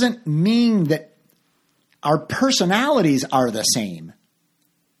 It doesn't mean that our personalities are the same.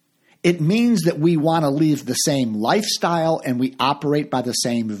 It means that we want to live the same lifestyle and we operate by the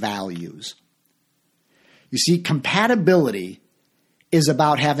same values. You see, compatibility is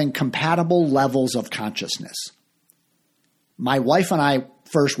about having compatible levels of consciousness. My wife and I,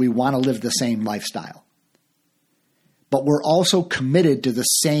 first, we want to live the same lifestyle. But we're also committed to the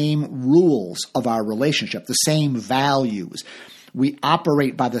same rules of our relationship, the same values. We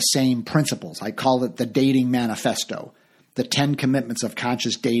operate by the same principles. I call it the dating manifesto, the 10 commitments of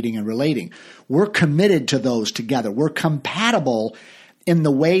conscious dating and relating. We're committed to those together. We're compatible in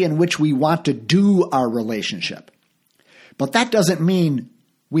the way in which we want to do our relationship. But that doesn't mean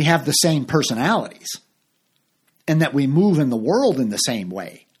we have the same personalities and that we move in the world in the same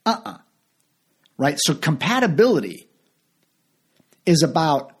way. Right? So compatibility is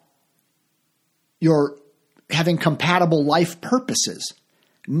about your having compatible life purposes,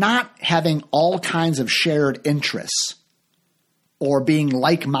 not having all kinds of shared interests or being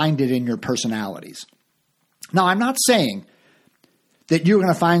like-minded in your personalities. Now, I'm not saying that you're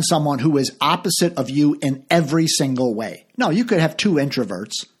going to find someone who is opposite of you in every single way. No, you could have two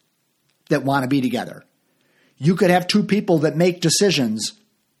introverts that want to be together. You could have two people that make decisions,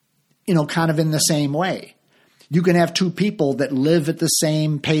 kind of in the same way. You can have two people that live at the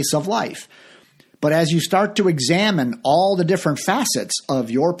same pace of life. But as you start to examine all the different facets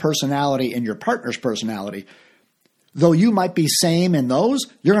of your personality and your partner's personality, though you might be same in those,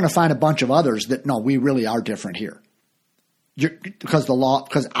 you're going to find a bunch of others that, no, we really are different here. Because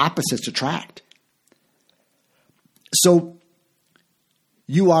opposites attract. So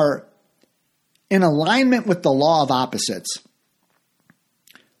you are in alignment with the law of opposites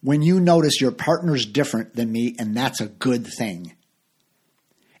when you notice your partner's different than me, and that's a good thing.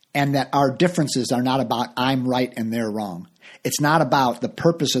 And that our differences are not about I'm right and they're wrong. It's not about the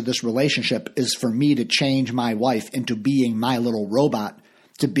purpose of this relationship is for me to change my wife into being my little robot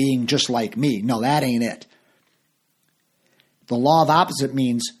to being just like me. No, that ain't it. The law of opposite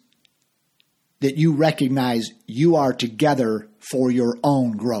means that you recognize you are together for your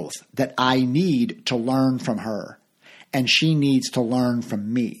own growth, that I need to learn from her, and she needs to learn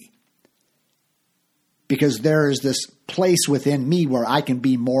from me. Because there is this place within me where I can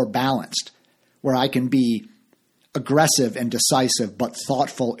be more balanced, where I can be aggressive and decisive, but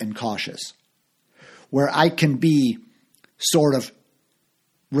thoughtful and cautious, where I can be sort of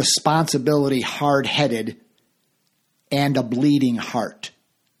responsibility hard-headed and a bleeding heart,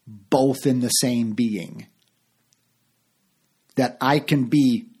 both in the same being. That I can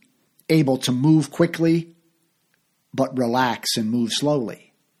be able to move quickly, but relax and move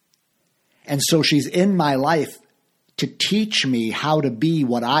slowly. And so she's in my life to teach me how to be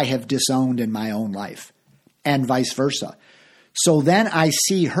what I have disowned in my own life, and vice versa. So then I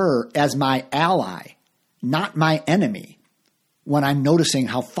see her as my ally, not my enemy, when I'm noticing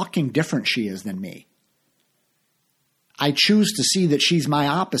how fucking different she is than me. I choose to see that she's my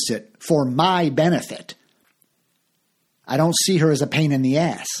opposite for my benefit. I don't see her as a pain in the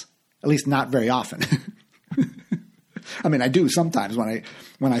ass, at least not very often. I mean, I do sometimes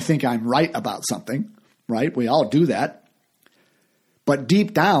when I think I'm right about something, right? We all do that. But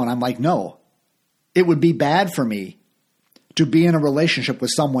deep down, I'm like, no, it would be bad for me to be in a relationship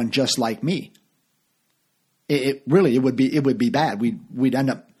with someone just like me. It would be bad. We'd end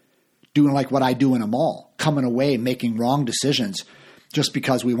up doing like what I do in a mall, coming away making wrong decisions just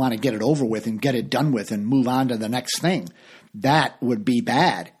because we want to get it over with and get it done with and move on to the next thing. That would be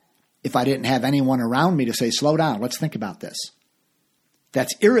bad if I didn't have anyone around me to say, slow down, let's think about this.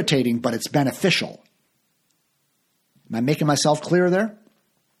 That's irritating, but it's beneficial. Am I making myself clear there?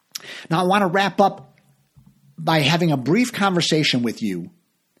 Now I want to wrap up by having a brief conversation with you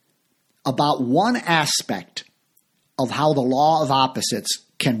about one aspect of how the law of opposites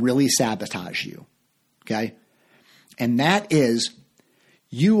can really sabotage you, okay? And that is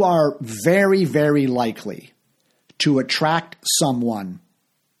you are very, very likely to attract someone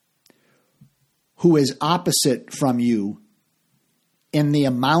who is opposite from you in the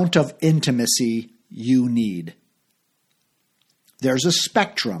amount of intimacy you need. There's a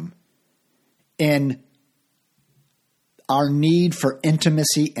spectrum in our need for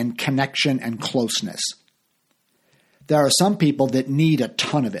intimacy and connection and closeness. There are some people that need a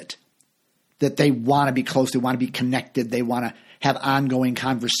ton of it, that they want to be close, they want to be connected, they want to have ongoing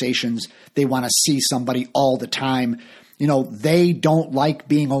conversations, they want to see somebody all the time. They don't like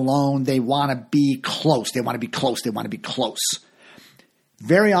being alone, they want to be close, they want to be close, they want to be close.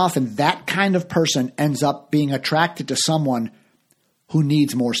 Very often that kind of person ends up being attracted to someone who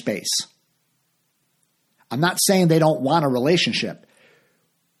needs more space. I'm not saying they don't want a relationship,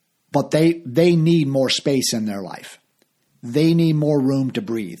 but they need more space in their life. They need more room to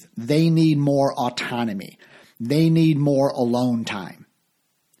breathe. They need more autonomy. They need more alone time.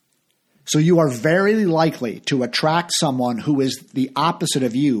 So you are very likely to attract someone who is the opposite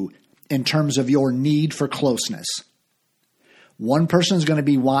of you in terms of your need for closeness. One person is going to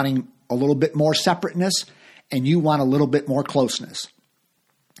be wanting a little bit more separateness, and you want a little bit more closeness.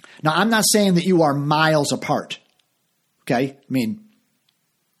 Now, I'm not saying that you are miles apart, okay?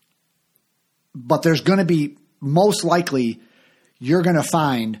 But there's going to be, most likely, you're going to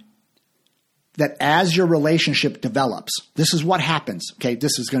find that as your relationship develops, this is what happens, okay?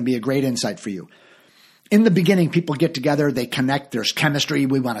 This is going to be a great insight for you. In the beginning, people get together, they connect, there's chemistry,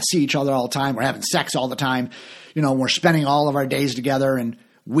 we want to see each other all the time, we're having sex all the time, we're spending all of our days together and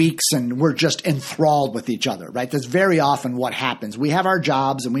weeks, and we're just enthralled with each other, right? That's very often what happens. We have our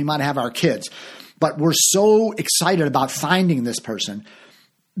jobs and we might have our kids, but we're so excited about finding this person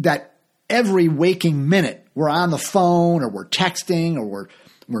that every waking minute we're on the phone or we're texting or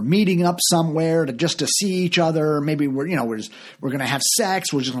we're meeting up somewhere to see each other. Maybe we're going to have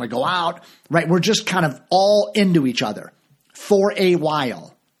sex. We're just going to go out, right? We're just kind of all into each other for a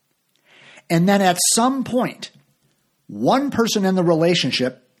while. And then at some point, one person in the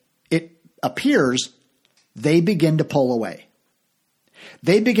relationship, it appears, they begin to pull away.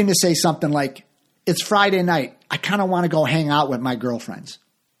 They begin to say something like, it's Friday night. I kind of want to go hang out with my girlfriends.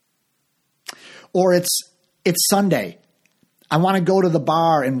 Or it's Sunday. I want to go to the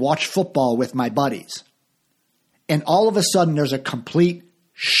bar and watch football with my buddies. And all of a sudden, there's a complete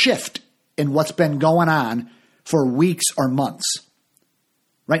shift in what's been going on for weeks or months.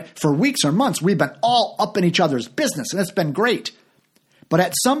 Right? For weeks or months, we've been all up in each other's business, and it's been great. But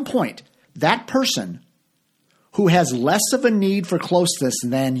at some point, that person who has less of a need for closeness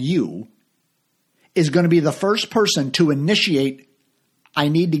than you is going to be the first person to initiate, I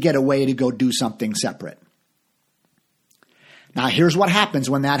need to get away to go do something separate. Now, here's what happens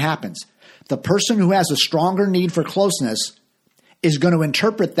when that happens. The person who has a stronger need for closeness is going to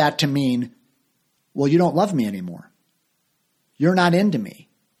interpret that to mean, well, you don't love me anymore. You're not into me.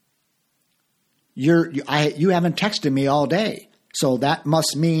 You haven't texted me all day. So that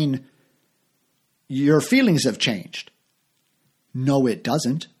must mean your feelings have changed. No, it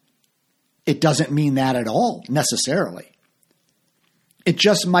doesn't. It doesn't mean that at all, necessarily. It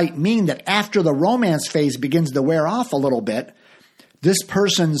just might mean that after the romance phase begins to wear off a little bit, this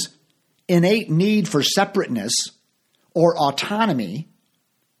person's innate need for separateness or autonomy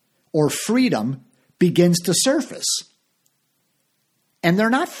or freedom begins to surface. And they're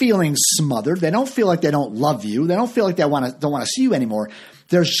not feeling smothered. They don't feel like they don't love you. They don't feel like they don't want to see you anymore.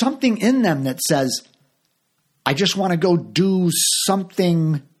 There's something in them that says, I just want to go do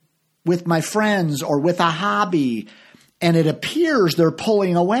something with my friends or with a hobby. And it appears they're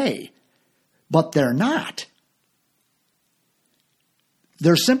pulling away, but they're not.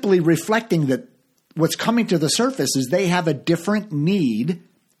 They're simply reflecting that what's coming to the surface is they have a different need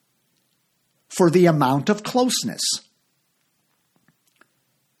for the amount of closeness.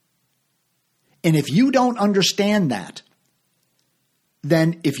 And if you don't understand that,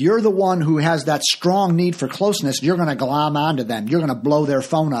 then if you're the one who has that strong need for closeness, you're going to glom onto them. You're going to blow their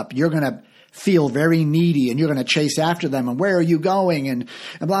phone up. You're going to feel very needy, and you're going to chase after them. And where are you going? And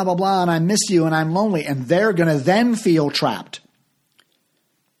blah, blah, blah. And I miss you, and I'm lonely. And they're going to then feel trapped.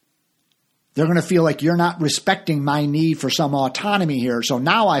 They're going to feel like you're not respecting my need for some autonomy here. So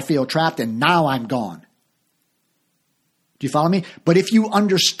now I feel trapped, and now I'm gone. Do you follow me? But if you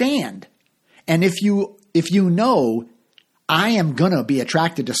understand, and if you know, I am going to be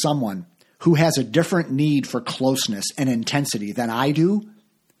attracted to someone who has a different need for closeness and intensity than I do,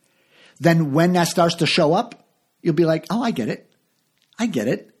 then when that starts to show up, you'll be like, oh, I get it. I get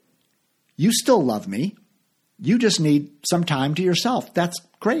it. You still love me. You just need some time to yourself. That's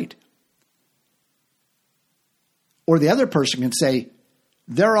great. Or the other person can say,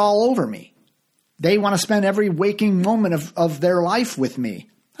 they're all over me. They want to spend every waking moment of their life with me.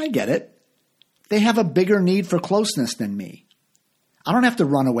 I get it. They have a bigger need for closeness than me. I don't have to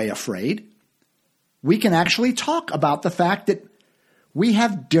run away afraid. We can actually talk about the fact that we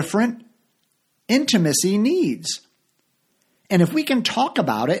have different intimacy needs. And if we can talk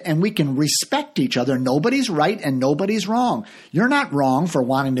about it and we can respect each other, nobody's right and nobody's wrong. You're not wrong for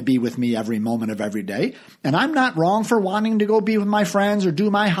wanting to be with me every moment of every day. And I'm not wrong for wanting to go be with my friends or do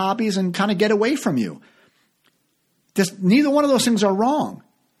my hobbies and kind of get away from you. Neither one of those things are wrong.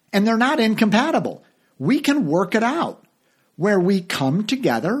 And they're not incompatible. We can work it out where we come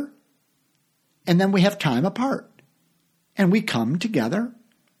together and then we have time apart. And we come together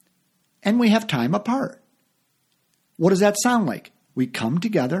and we have time apart. What does that sound like? We come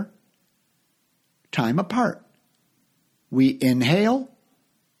together, time apart. We inhale,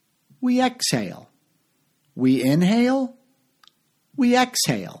 we exhale. We inhale, we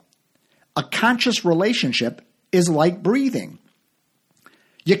exhale. a conscious relationship is like breathing.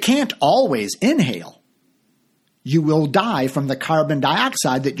 You can't always inhale. You will die from the carbon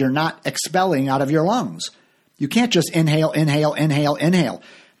dioxide that you're not expelling out of your lungs. You can't just inhale, inhale, inhale, inhale.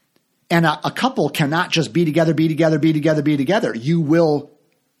 And a couple cannot just be together, be together, be together, be together. You will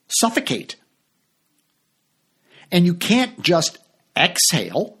suffocate. And you can't just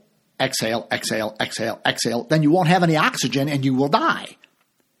exhale, exhale, exhale, exhale, exhale. Then you won't have any oxygen and you will die.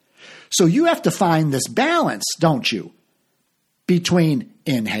 So you have to find this balance, don't you, between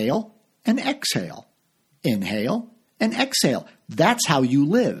inhale and exhale. Inhale and exhale. That's how you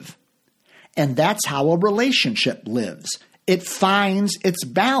live. And that's how a relationship lives. It finds its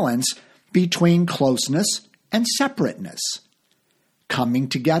balance between closeness and separateness. Coming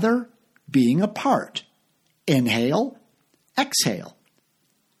together, being apart. Inhale, exhale.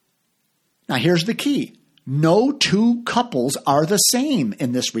 Now here's the key. No two couples are the same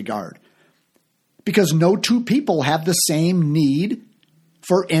in this regard. Because no two people have the same need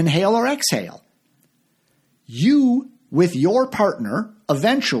for inhale or exhale. You, with your partner,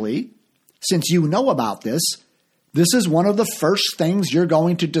 eventually, since you know about this, this is one of the first things you're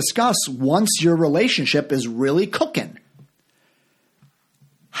going to discuss once your relationship is really cooking.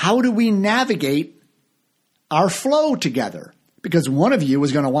 How do we navigate our flow together? Because one of you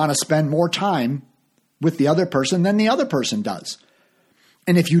is going to want to spend more time with the other person than the other person does.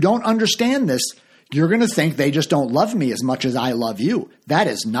 And if you don't understand this, you're going to think they just don't love me as much as I love you. That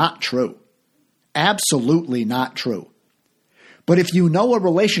is not true. Absolutely not true. But if you know a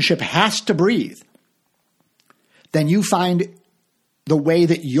relationship has to breathe, then you find the way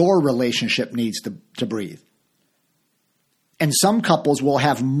that your relationship needs to breathe. And some couples will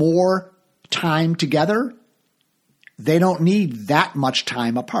have more time together. They don't need that much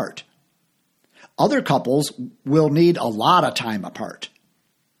time apart. Other couples will need a lot of time apart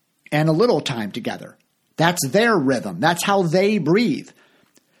and a little time together. That's their rhythm. That's how they breathe.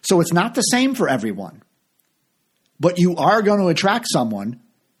 So it's not the same for everyone. But you are going to attract someone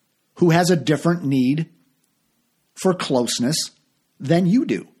who has a different need for closeness than you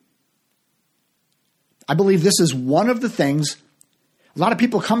do. I believe this is one of the things. A lot of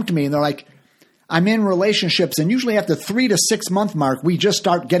people come to me and they're like, I'm in relationships, and usually at the 3 to 6 month mark, we just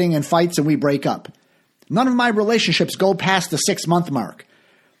start getting in fights and we break up. None of my relationships go past the 6 month mark.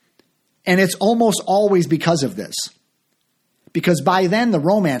 And it's almost always because of this. Because by then the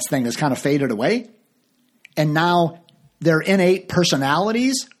romance thing has kind of faded away. And now their innate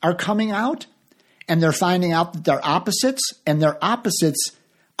personalities are coming out. And they're finding out that they're opposites. And their opposites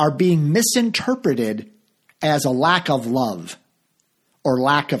are being misinterpreted as a lack of love or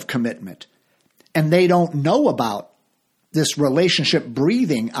lack of commitment. And they don't know about this relationship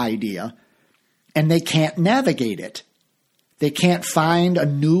breathing idea. And they can't navigate it. They can't find a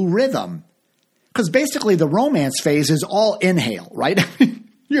new rhythm. Because basically the romance phase is all inhale, right?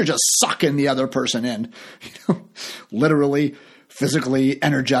 You're just sucking the other person in. Literally, physically,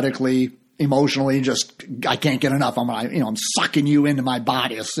 energetically, emotionally, just, I can't get enough. I'm sucking you into my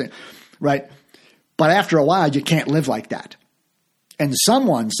body, right? But after a while, you can't live like that. And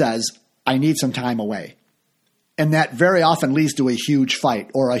someone says, I need some time away. And that very often leads to a huge fight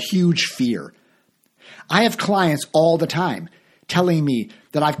or a huge fear. I have clients all the time telling me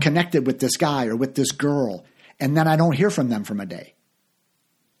that I've connected with this guy or with this girl, and then I don't hear from them for a day.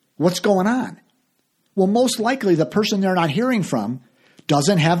 What's going on? Well, most likely the person they're not hearing from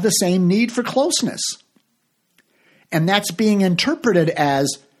doesn't have the same need for closeness. And that's being interpreted as,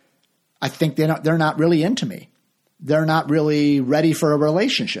 I think they're not really into me. They're not really ready for a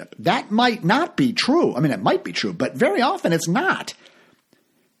relationship. That might not be true. I mean, it might be true, but very often it's not.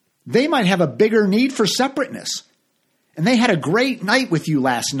 They might have a bigger need for separateness. And they had a great night with you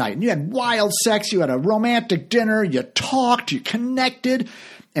last night. And you had wild sex. You had a romantic dinner. You talked. You connected.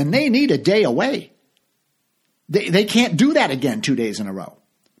 And they need a day away. They can't do that again 2 days in a row.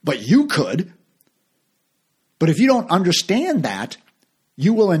 But you could. But if you don't understand that,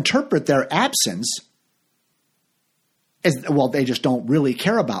 you will interpret their absence as, well, they just don't really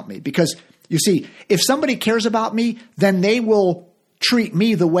care about me. Because, you see, if somebody cares about me, then they will treat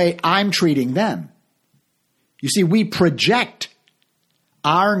me the way I'm treating them. You see, we project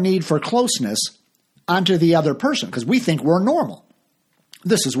our need for closeness onto the other person because we think we're normal.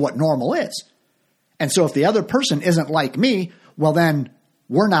 This is what normal is. And so if the other person isn't like me, well, then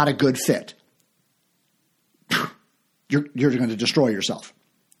we're not a good fit. You're going to destroy yourself.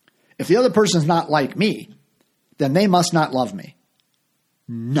 If the other person's not like me, then they must not love me.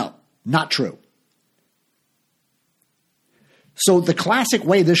 No, not true. So the classic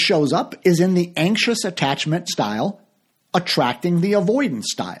way this shows up is in the anxious attachment style, attracting the avoidance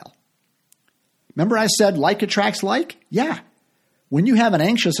style. Remember I said like attracts like? Yeah. When you have an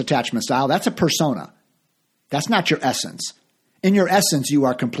anxious attachment style, that's a persona. That's not your essence. In your essence, you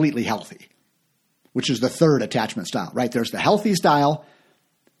are completely healthy, which is the third attachment style, right? There's the healthy style,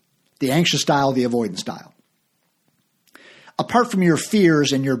 the anxious style, the avoidant style. Apart from your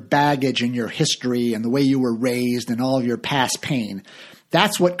fears and your baggage and your history and the way you were raised and all of your past pain,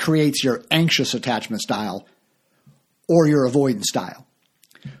 that's what creates your anxious attachment style or your avoidant style.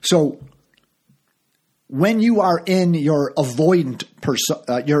 So when you are in your avoidant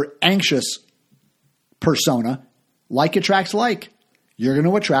your anxious persona, like attracts like, you're going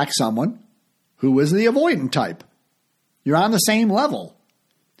to attract someone who is the avoidant type. You're on the same level.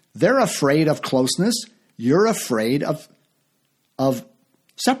 They're afraid of closeness. You're afraid of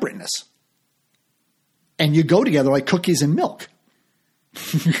separateness. And you go together like cookies and milk.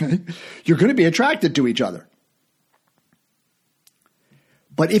 You're going to be attracted to each other.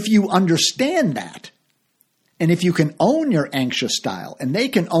 But if you understand that, and if you can own your anxious style and they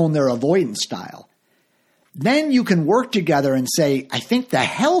can own their avoidance style, then you can work together and say, I think the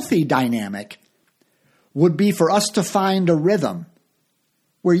healthy dynamic would be for us to find a rhythm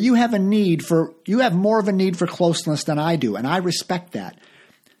where you have more of a need for closeness than I do, and I respect that.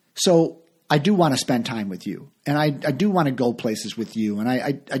 So I do want to spend time with you, and I do want to go places with you, and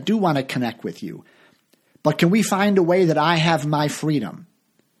I do want to connect with you. But can we find a way that I have my freedom,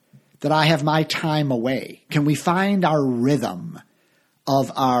 that I have my time away? Can we find our rhythm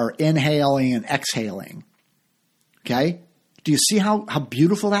of our inhaling and exhaling? Okay? Do you see how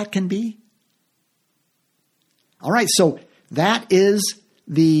beautiful that can be? All right, so that is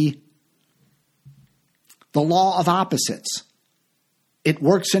the law of opposites. It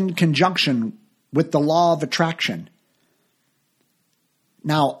works in conjunction with the law of attraction.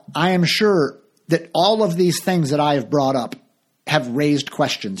 Now, I am sure that all of these things that I have brought up have raised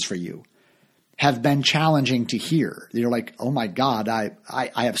questions for you, have been challenging to hear. You're like, oh my God, I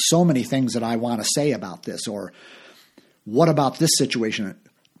have so many things that I want to say about this, or what about this situation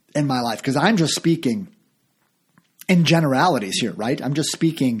in my life? Because I'm just speaking in generalities here, right? I'm just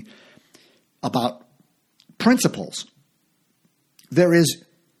speaking about principles. There is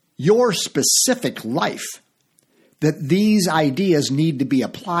your specific life that these ideas need to be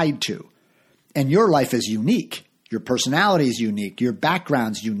applied to. And your life is unique. Your personality is unique. Your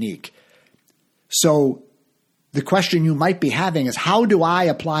background's unique. So the question you might be having is, how do I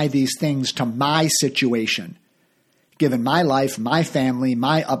apply these things to my situation? Given my life, my family,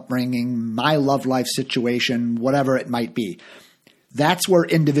 my upbringing, my love life situation, whatever it might be. That's where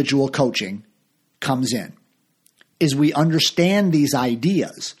individual coaching comes in, is we understand these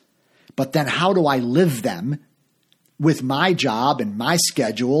ideas, but then how do I live them with my job and my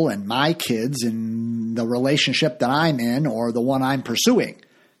schedule and my kids and the relationship that I'm in or the one I'm pursuing?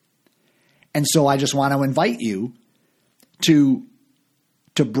 And so I just want to invite you to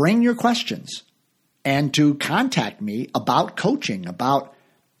bring your questions and to contact me about coaching, about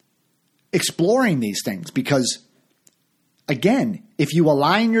exploring these things. Because, again, if you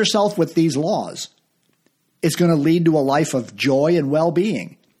align yourself with these laws, it's going to lead to a life of joy and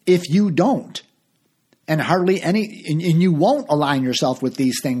well-being. If you don't, and you won't align yourself with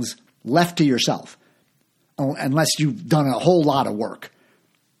these things left to yourself, unless you've done a whole lot of work,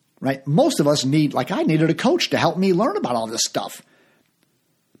 right? Most of us I needed a coach to help me learn about all this stuff.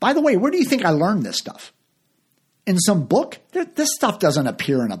 By the way, where do you think I learned this stuff? In some book? This stuff doesn't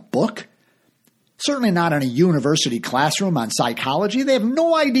appear in a book. Certainly not in a university classroom on psychology. They have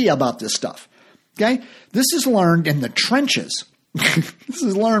no idea about this stuff. Okay? This is learned in the trenches. This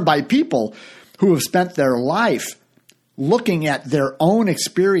is learned by people who have spent their life looking at their own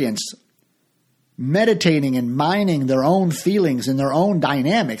experience, meditating and mining their own feelings and their own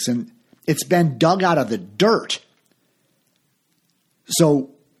dynamics, and it's been dug out of the dirt. So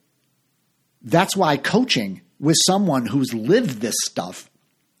that's why coaching with someone who's lived this stuff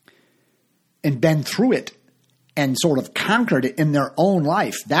and been through it and sort of conquered it in their own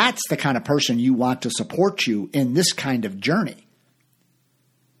life, that's the kind of person you want to support you in this kind of journey.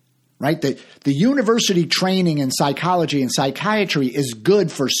 Right? The university training in psychology and psychiatry is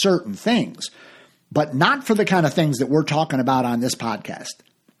good for certain things, but not for the kind of things that we're talking about on this podcast.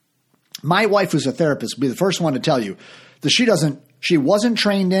 My wife, who's a therapist, will be the first one to tell you that she wasn't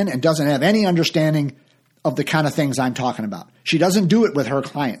trained in and doesn't have any understanding of the kind of things I'm talking about. She doesn't do it with her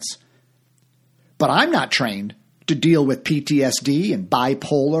clients. But I'm not trained to deal with PTSD and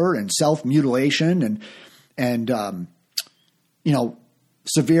bipolar and self-mutilation and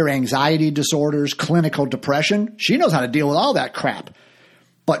severe anxiety disorders, clinical depression. She knows how to deal with all that crap.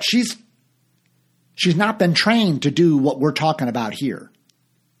 But she's not been trained to do what we're talking about here.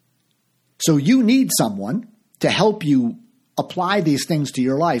 So you need someone to help you apply these things to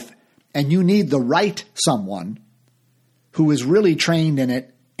your life, and you need the right someone who is really trained in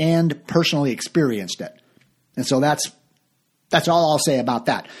it and personally experienced it. And so that's all I'll say about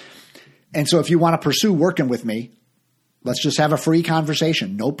that. And so if you want to pursue working with me, let's just have a free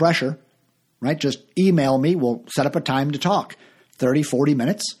conversation. No pressure, right? Just email me. We'll set up a time to talk. 30, 40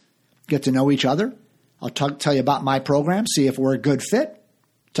 minutes. Get to know each other. I'll tell you about my program, see if we're a good fit,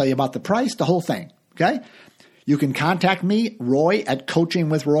 tell you about the price, the whole thing, okay? You can contact me, Roy, at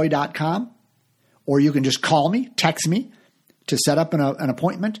coachingwithroy.com, or you can just call me, text me to set up an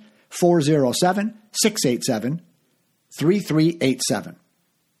appointment, 407-687-3387.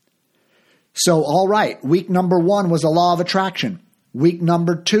 So, all right, week number 1 was the law of attraction. Week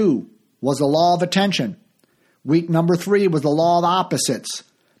number 2 was the law of attention. Week number 3 was the law of opposites.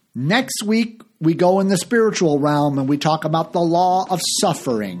 Next week, we go in the spiritual realm and we talk about the law of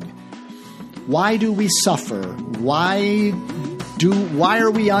suffering. Why do we suffer? Why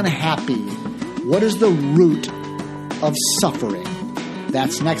are we unhappy? What is the root of suffering?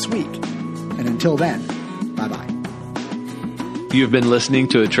 That's next week. And until then, bye-bye. You've been listening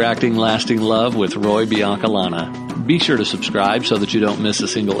to Attracting Lasting Love with Roy Biancalana. Be sure to subscribe so that you don't miss a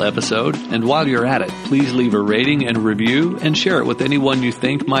single episode. And while you're at it, please leave a rating and review and share it with anyone you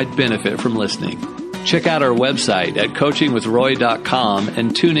think might benefit from listening. Check out our website at coachingwithroy.com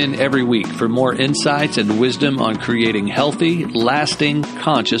and tune in every week for more insights and wisdom on creating healthy, lasting,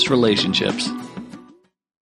 conscious relationships.